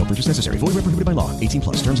lucky? No purchase necessary. Void where prohibited by law.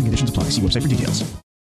 18+. Terms and conditions apply. See website for details.